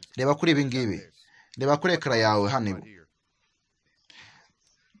 Reba kuri ibi ngibi, reba kuri ekara yawe hano.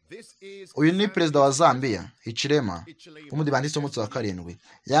 Uyu ni Perezida wa Zambia, Hichilema, umudiventiste w'umunsi wa karindwi.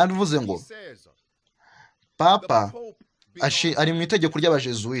 Yavuze ngo Papa ari mu itegeko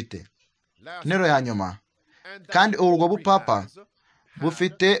ry'abajezuite. Nero ya nyuma, kandi urwo bupapa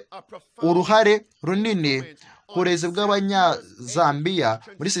bufite uruhare runini ku burezi bw'Abanyazambiya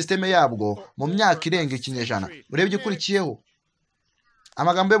muri systeme yabwo mu myaka irenga ikinyejana. Urebye ukurikiyeho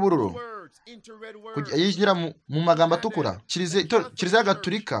amagambo y'ubururu yigira mu magambo atukura. Kiliziya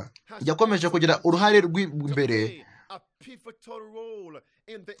Gatolika yakomeje kugira uruhare rw'imbere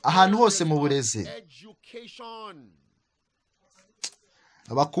ahantu hose mu burezi.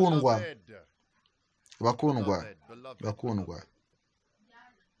 Bakundwa,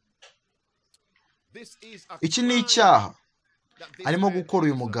 iki ni icyaha arimo gukora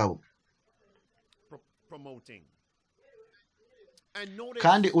uyu mugabo.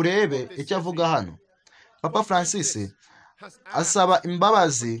 Kandi urebe icyo avuga hano. Papa Francis asaba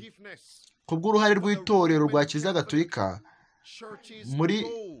imbabazi kubw'uruhare rw'itorero rwa Kiliziya Gatolika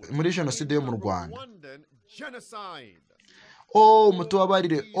muri Genocide yo mu Rwanda.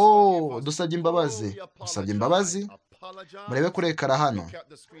 Mutubabarire. Dusabye imbabazi. Musabye imbabazi. Murebe kuri ekara hano.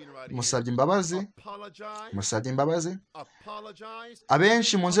 Musabye imbabazi.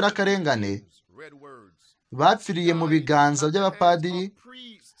 Abenshi mu nzirakarengane bapfiriye mu biganza by'abapadiri,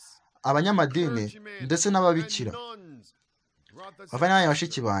 abanyamadini ndetse n'ababikira. Bavandimwe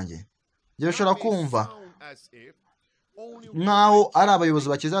bashiki banjye, bishobora kumva nk'aho ari abayobozi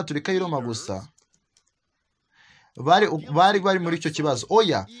ba Kiliziya Gatolika y'i Roma gusa bari muri icyo kibazo.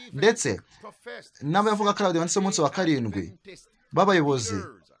 Oya, ndetse n'abavuga ko ari Abadiventiste b'umunsi wa karindwi b'abayobozi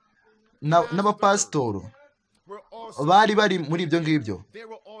n'abapasitoro bari bari muri ibyo ngibyo,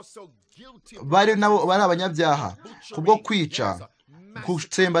 bari nabo bari abanyabyaha kubwo kwica,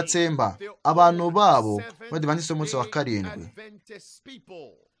 gutsembatsemba abantu babo b'Abadiventiste b'umunsi wa karindwi.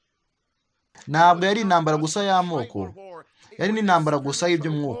 Ntabwo yari intambara gusa y'amoko, yari n'intambara gusa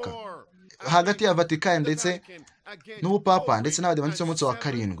y'iby'umwuka hagati ya Vatican ndetse n'Ubupapa ndetse n'Abadiventiste b'umunsi wa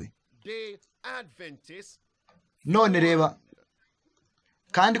karindwi. None reba,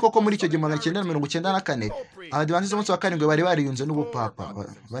 kandi koko muri icyo gihe 1994 Abadiventiste b'umunsi wa karindwi bari bariyunze n'Ubupapa.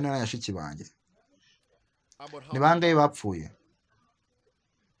 Bane n'abashiki banjye, ni bangahe bapfuye?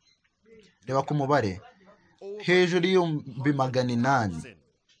 Reba ku mubare, hejuru y'ibihumbi 800.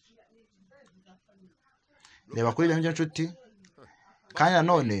 Reba kuri ibyo nshuti. Kandi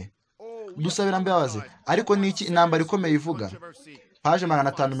nanone dusabira imbabazi, ariko niki intambara ikomeye ivuga? Paje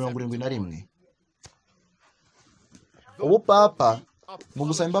 571. Ubupapa mu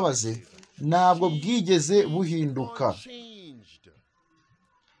gusaba imbabazi ntabwo bwigeze buhinduka.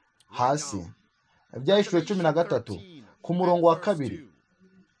 Hasi Ibyahishuriwe 13 ku murongo wa 2,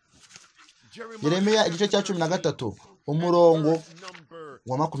 Yeremiya igice cya 13 umurongo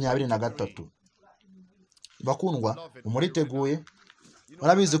wa 23. Bakundwa, umuriteguye,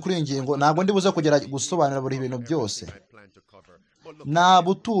 urabizi kuri iyi ngingo ntabwo ndi buze kugera gusobanura buri bintu byose. Nta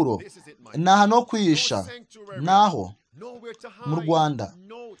buturo, nta no kwihisha, naho mu Rwanda,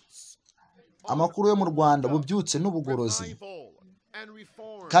 amakuru yo mu Rwanda, ububyutse n'ubugorozi.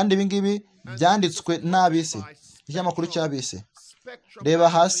 Kandi ibi ngibi byanditswe n'ab'isi, ikinyamakuru cy'ab'isi. Reba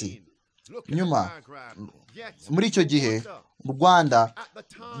hasi, Nyuma, muri icyo gihe u Rwanda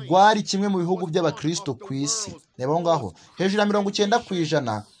rwari kimwe mu bihugu by'abakristo ku isi. Reba aho ngaho, hejuru ya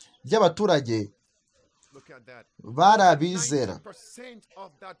 90% by'abaturage bari abizera.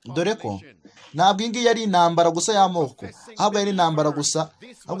 Dore ko ntabwo iyi ngiyi yari intambara gusa y'amoko, ahubwo yari intambara gusa,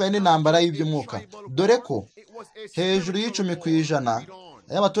 ahubwo yari intambara y'iby'umwuka. Dore ko hejuru y'10%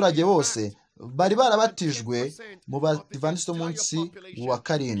 y'abaturage bose bari barabatijwe mu Badiventiste b'umunsi wa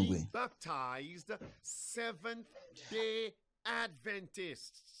karindwi.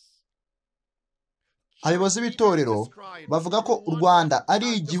 Abayobozi b'itorero bavuga ko u Rwanda ari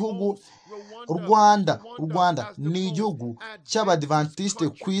igihugu, u Rwanda ni igihugu cy'Abadiventiste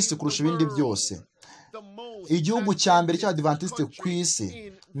ku isi kurusha ibindi byose. Igihugu cya mbere cy'Abadiventiste ku isi,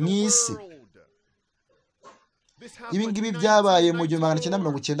 mu isi. Ibi ngibi byabaye mu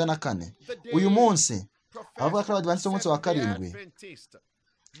 1994. Uyu munsi abavuga ko Abadiventiste b'umunsi wa karindwi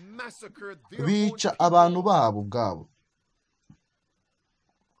bica abantu babo ubwabo.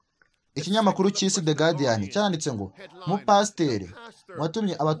 Ikinyamakuru cy'isi The Guardian cyanditse ngo umupasiteri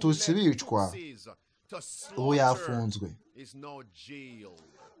watumye abatutsi bicwa ubu yafunzwe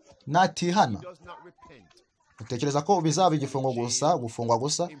natihana. Utekereza ko bizaba igifungo gusa, gufungwa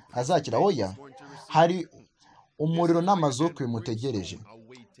gusa, azakira? Oya, hari umuriro n'amazuku bimutegereje.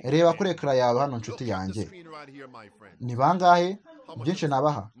 Reba kuri ekara yawe hano nshuti yanjye, ni bangahe? Byinshi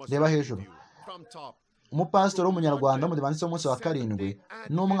nabaha. Reba hejuru, umupasiteri w'umunyarwanda w'Umudiventiste w'umunsi wa karindwi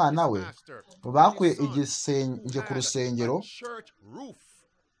n'umwana we bakuye igisenge ku rusengero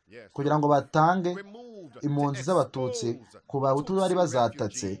kugira ngo batange impunzi z'abatutsi ku bahutu bari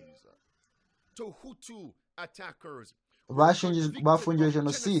bazatatse. Bafungiwe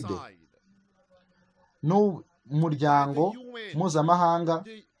Genocide n'umuryango mpuzamahanga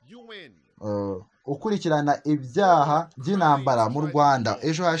ukurikirana ibyaha by'intambara mu Rwanda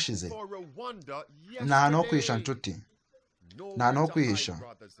ejo hashize. Nta hantu ho kwihisha nshuti, nta hantu ho kwihisha.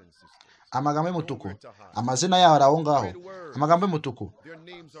 Amagambo y'umutuku, amazina yaho ari aho ngaho. Amagambo y'umutuku,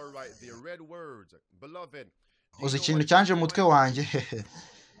 uzi ikintu cyanje mu mutwe wanjye.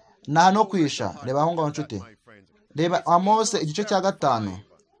 Nta hantu ho kwihisha. Reba aho ngaho nshuti. Reba Amose igice cya 5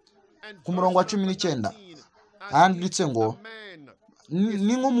 ku murongo wa 19 handitse ngo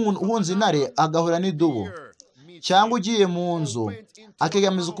ni nk'umuntu uhunze intare agahura n'idubu, cyangwa ugiye mu nzu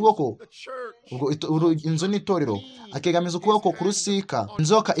akegamiza ukuboko, inzu n'itorero, akegamiza ukuboko ku rusika,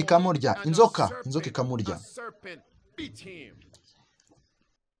 inzoka ikamurya. Inzoka ikamurya.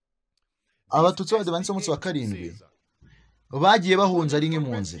 Abatutsi b'Abadiventiste b'umunsi wa karindwi bagiye bahunze ari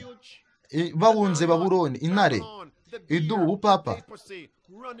nk'impunzi, bahunze Babuloni, intare, idubu, Ubupapa.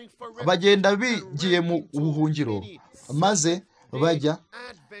 Bagenda bigiye mu buhungiro, maze bajya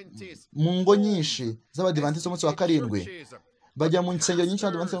mu ngo nyinshi z'Abadiventiste b'umunsi wa karindwi, bajya mu nsengero nyinshi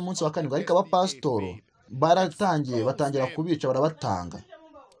z'Abadiventiste b'umunsi wa karindwi. Ariko abapasitoro batangira kubica, barabatanga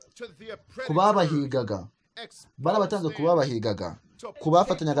kubabahigaga, barabatanze kubabahigaga,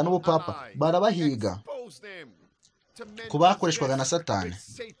 kubafatanyaga n'Ubupapa barabahiga. ku bakoreshwaga na Satani.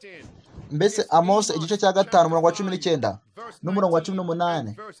 Mbese Amose igice cya 5 umurongo wa 19 n'umurongo wa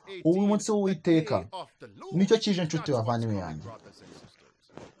 18, uwo munsi w'Uwiteka nicyo kije inshuti bavandimwe yanjye.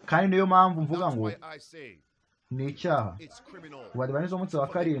 Kandi niyo mpamvu mvuga ngo ni icyaha Abadiventiste umunsi wa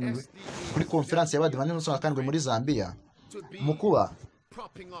karindwi kuri konferansi y'Abadiventiste umunsi wa karindwi muri Zambia, mu kuba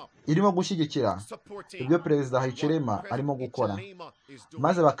irimo gushyigikira ibyo Perezida Hichilema arimo gukora,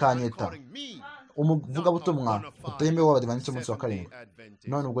 maze bakanyita umuvugabutumwa utemewe w'Abadiventiste umunsi wa karindwi.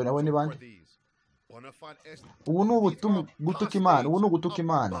 None ubwo nawe ni bande? Ubu ni ubutumwa gutuka Imana, ubu ni ugutuka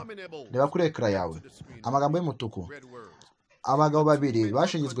Imana. Reba kuri ekara yawe amagambo y'umutuku. Abagabo babiri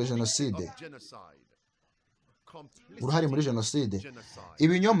bashingizwe Genocide, uruhare muri Genocide,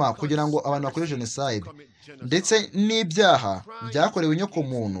 ibinyoma kugira ngo abantu bakore Genocide, ndetse n'ibyaha byakorewe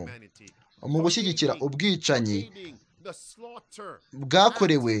inyokomuntu mu gushyigikira ubwicanyi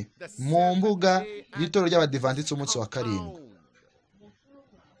bwakorewe mu mbuga y'itorero ry'Abadiventiste umunsi wa karindwi.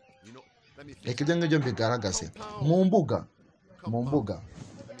 Reka ibyo ngibyo mbigaragaze mu mbuga,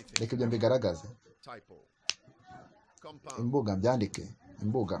 reka ibyo mbigaragaze imbuga, byandike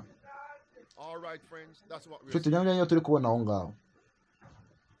imbuga. Nshuti, ibyo ngibyo turi kubona aho ngaho.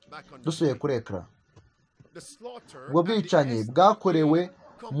 Dusuye kuri ekara, ubwo bwicanyi bwakorewe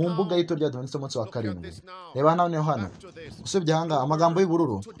mu mbuga y'itorero ry'Abadiventiste umunsi wa karindwi. Reba hano usibye aha ngaha amagambo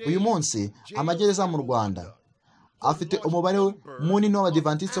y'ubururu. Uyu munsi amagereza mu Rwanda afite umubare munini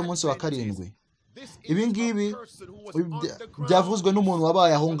w'Abadiventiste umunsi wa karindwi. Ibi ngibi byavuzwe n'umuntu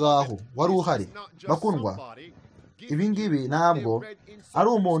wabaye aho ngaho, wari uhari. Bakundwa, ibi ngibi ntabwo ari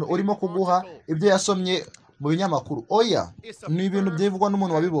umuntu urimo kuguha ibyo yasomye mu binyamakuru. Oya, ni ibintu byivugwa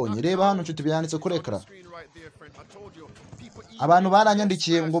n'umuntu wabibonye. Reba hano nshuti, byanditse kuri ekara. Abantu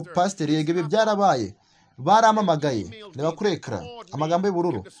baranyandikiye ngo pasiteri yego ibi byarabaye, baramamagaye. Reba kuri ekara amagambo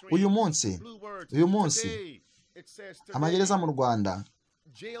y'ubururu. Uyu munsi amagereza mu Rwanda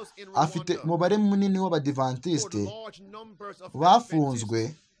afite umubare munini w'Abadiventiste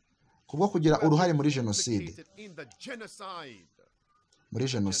bafunzwe kubwo kugira uruhare muri Genocide.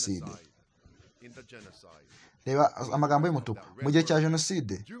 Reba amagambo y'umutuku. Mu gihe cya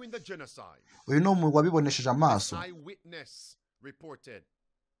Genocide, uyu ni umuntu wabibonesheje amaso.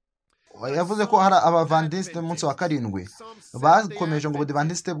 Yavuze ko hari Abadiventiste umunsi wa karindwi bakomeje ngo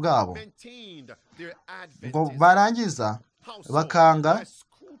Ubudiventiste bwabo, ngo barangiza bakanga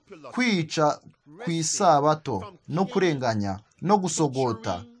kwica ku isabato no kurenganya no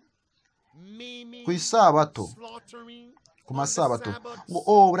gusogota ku isabato, ku masabato.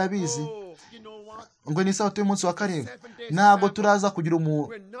 Ngo urabizi ngo ni isabato y'umunsi wa karindwi, ntabwo turaza kugira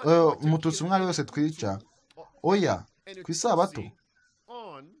umututsi umwe wese twica. Oya, ku isabato.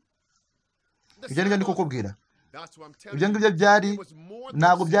 Ibyo ngibyo ndi kukubwira. Ibyo ngibyo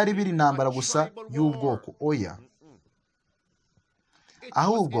ntabwo byari biri intambara gusa y'ubwoko. Oya,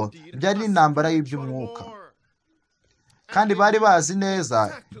 ahubwo byari intambara y'iby'umwuka, kandi bari bazi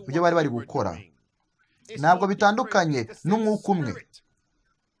neza ibyo bari gukora. Ntabwo bitandukanye n'umwuka umwe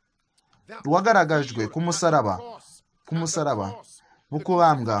wagaragajwe ku musaraba mu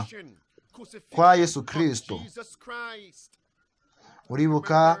kubambwa kwa Yesu Kristo.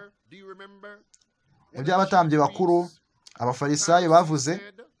 Uribuka ibyo abatambyi bakuru, abafarisayo bavuze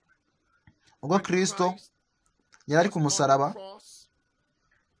ubwo Kristo yari ari ku musaraba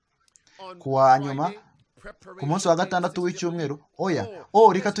ku wa nyuma, ku munsi wa 6 w'icyumweru. Oya,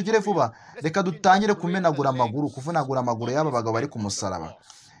 reka tugire vuba, reka dutangire kumenagura amaguru y'aba bagabo bari ku musaraba,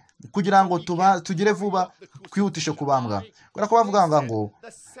 kugira ngo tugire vuba, twihutishe kubambwa. Kubera ko bavuga ngo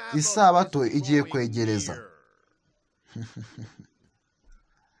isabato igiye kwegereza.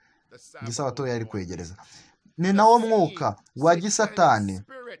 Isabato yari kwegereza. Ni nawo mwuka wa gisatani.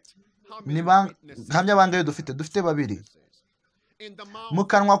 Hamya bangaye dufite babiri. Mu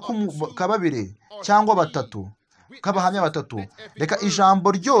kanwa ka babiri cyangwa batatu, k'abahamya batatu, reka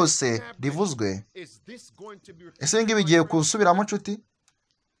ijambo ryose rivuzwe. Ese ngibi bigiye kusubiramo nshuti?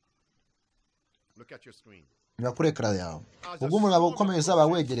 Niba kuri ekara yawe, ubwo umugabo ukomeye uzaba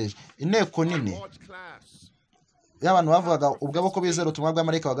wegereje inteko nini y'abantu bavugaga ubwabo bizera ubutumwa bwa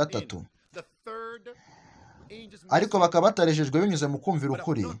marayika wa gatatu, ariko bakaba batarejejwe binyuze mu kumvira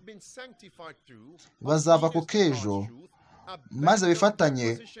ukuri, bazava ku kejo maze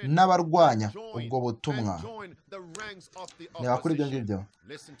bifatanye n'abarwanya ubwo butumwa. Niba kuri ibyo ngibyo,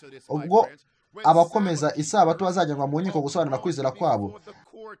 ubwo abakomeza isabato bazagenwa mu nkiko gusobanura kwizera kwabo,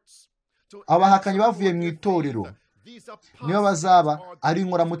 abahakanyi bavuye mu itorero nibo bazaba ari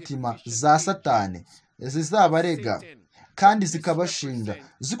inkoramutima za Satani zizabarega kandi zikabashinja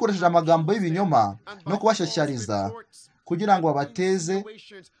zikoresheje amagambo y'ibinyoma no kubashyashyariza kugira ngo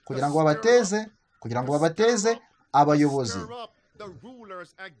babateze abayobozi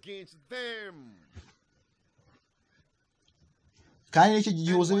kandi n'iki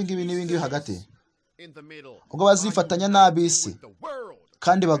gihuza ibingibi n'ibingibi hagati, ubwo bazifatanya n'ab'isi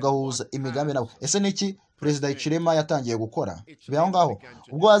kandi bagahuza imigambi nabo. Ese niki Perezida Hichilema yatangiye gukora? Biaho ngaho,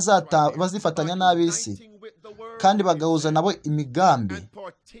 ubwo bazifatanya n'ab'isi kandi bagahuza nabo imigambi,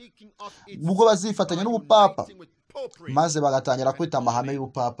 ubwo bazifatanya n'ubupapa maze bagatangira kwita amahame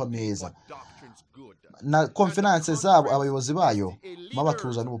y'ubupapa meza na konferanse zabo, abayobozi bayo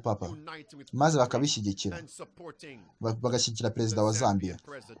bakihuza n'ubupapa maze bakabishyigikira, bagashyigikira Perezida wa Zambia.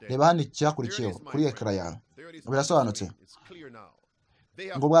 Reba hano icyakurikiyeho kuri ekara yawe, birasobanutse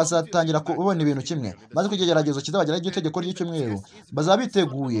ngo bazatangira kubona ibintu kimwe, maze ku kigeragezo kizabageraho itegeko ry'icyumweru bazaba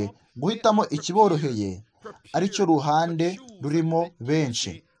biteguye guhitamo ikiboroheye, aricyo ruhande rurimo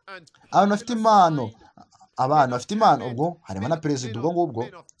benshi. Abantu bafite impano, abantu bafite impano, ubwo harimo na Perezida, ubwo ngubwo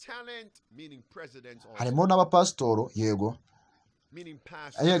harimo n'abapasitoro, yego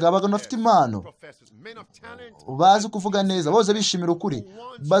abantu bafite impano bazi kuvuga neza, bose bishimira ukuri,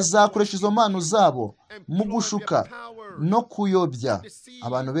 bazakoresha izo mpano zabo mu gushuka no kuyobya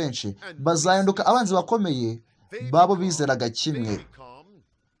abantu benshi, bazahinduka abanzi bakomeye babo bizeraga kimwe.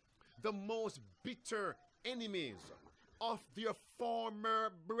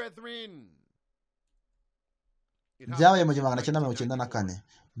 Byabaye mu 1994,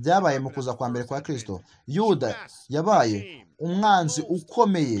 byabaye mu kuza kwa mbere kwa Kristo. Yuda yabaye umwanzi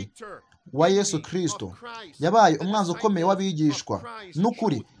ukomeye wa Yesu Kristo, yabaye umwanzi ukomeye w'abigishwa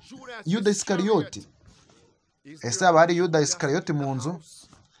n'ukuri. Yuda Iskariyoti, ese haba hari Yuda Iskariyoti mu nzu?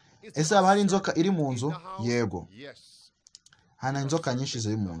 Ese haba hari inzoka iri mu nzu? Yego, hana inzoka nyinshi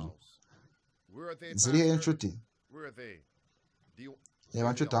ziri mu nzu. Ziri he inshuti?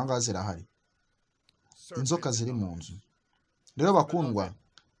 Reba nshuti, ahangaha zirahari, inzoka ziri mu nzu. Rero bakundwa,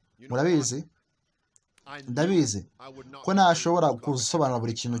 murabizi, ndabizi ko ntashobora gusobanura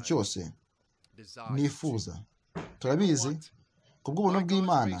buri kintu cyose nifuza. Turabizi kubw'ubuntu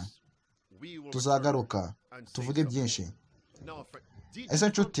bw'Imana tuzagaruka tuvuge byinshi. Ese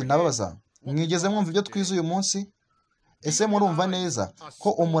nshuti, nababaza, mwigeze mwumva ibyo twize uyu munsi? Ese murumva neza ko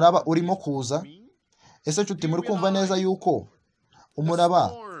umuraba urimo kuza? Ese nshuti, muri kumva neza yuko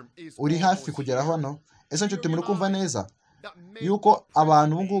umuraba uri hafi kugera hano? Ese nshuti, muri kumva neza yuko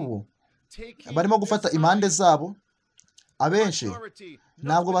abantu ubu ngubu barimo gufata impande zabo? Abenshi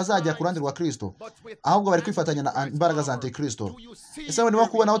ntabwo bazajya ku ruhande rwa Kristo, ahubwo bari kwifatanya na imbaraga za Antikristo. Ese murimo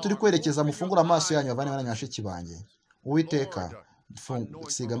kubona aho turi kwerekeza? Mufungura amaso yanyu bavane bana nyashiki banjye. Uwiteka,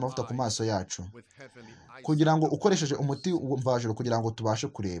 siga amavuta ku maso yacu kugira ngo ukoresheje umuti mvajuru kugira ngo tubashe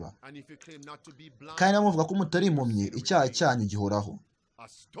kureba. Kandi namuvuga ko mutari impumyi, icyaha cyanyu gihoraho.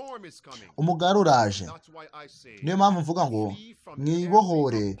 Umugara uraje. Niyo mpamvu mvuga ngo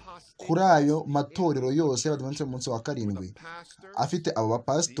mwibohore kuri ayo matorero yose y'Abadiventiste mu munsi wa karindwi, afite abo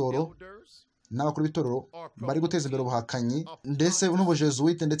bapasitoro n'abakuru b'itorero bari guteza imbere ubuhakanyi ndetse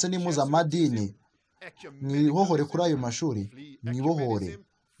n'ubujezuwite ndetse n'impuzamadini. Mwibohore kuri ayo mashuri,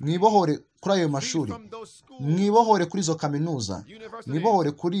 mwibohore kuri ayo mashuri, mwibohore kuri izo kaminuza,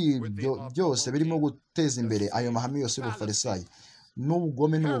 mwibohore kuri ibyo byose birimo guteza imbere ayo mahame yose y'ubufarisayi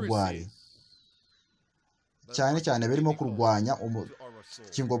n'ubugome n'ubugwari, cyane cyane birimo kurwanya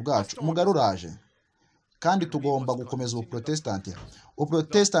ubugingo bwacu. Umugara uraje kandi tugomba gukomeza ubuprotestanti.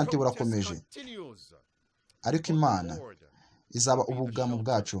 Ubuprotestanti burakomeje, ariko Imana izaba ubugamo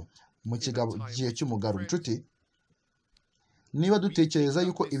bwacu mu gihe cy'umugaru. Inshuti, niba dutekereza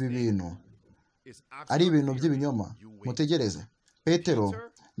yuko ibi bintu ari ibintu by'ibinyoma, mutegereze. Petero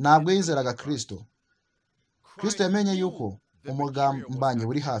ntabwo yizeraga Kristo. Kristo yamenye yuko umugambanyi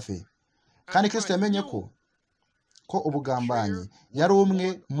buri hafi, kandi Kristo yamenye ko ubugambanyi yari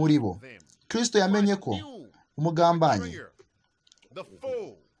umwe muri bo. Kristo yamenye ko umugambanyi,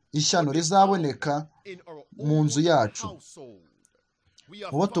 ishyano rizaboneka mu nzu yacu,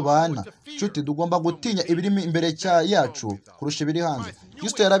 mu bo tubana. Nshuti, tugomba gutinya ibiri imbere yacu kurusha ibiri hanze.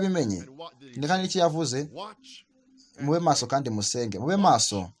 Kristo yarabimenye, ni kandi iki yavuze? Mube maso kandi musenge, mube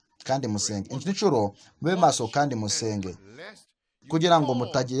maso kandi musenge. Inshuro mube maso kandi musenge kugira ngo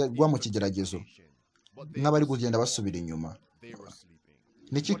mutagwa mu kigeragezo nk'abari kugenda basubira inyuma.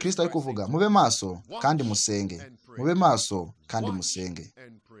 Niki Kristo ari kuvuga? Mube maso kandi musenge, mube maso kandi musenge.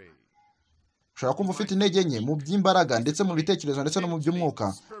 Ushobora kumva ufite intege nke mu by'imbaraga ndetse mu bitekerezo ndetse no mu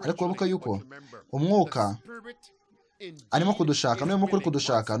by'umwuka, ariko wibuke yuko umwuka arimo kudushaka. Niwe mukuru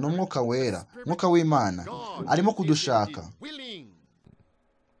kudushaka ni umwuka wera, umwuka w'Imana arimo kudushaka.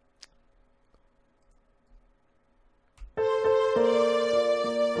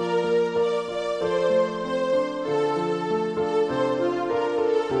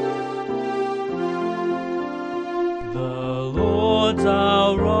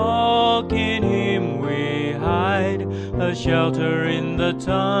 a shelter in the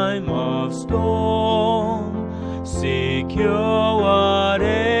time of storm, secure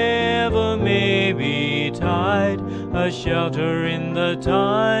whatever may betide, a shelter in the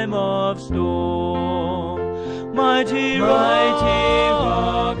time of storm. Mighty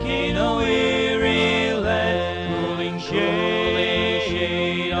rock in a weary land, cooling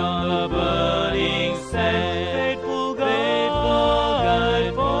shade on the burning sand, faithful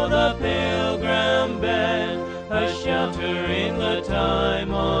guide for the pilgrim band, a shelter in the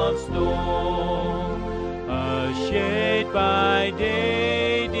time of storm, a shade by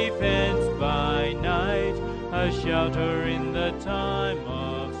day, defense by night, a shelter in the time of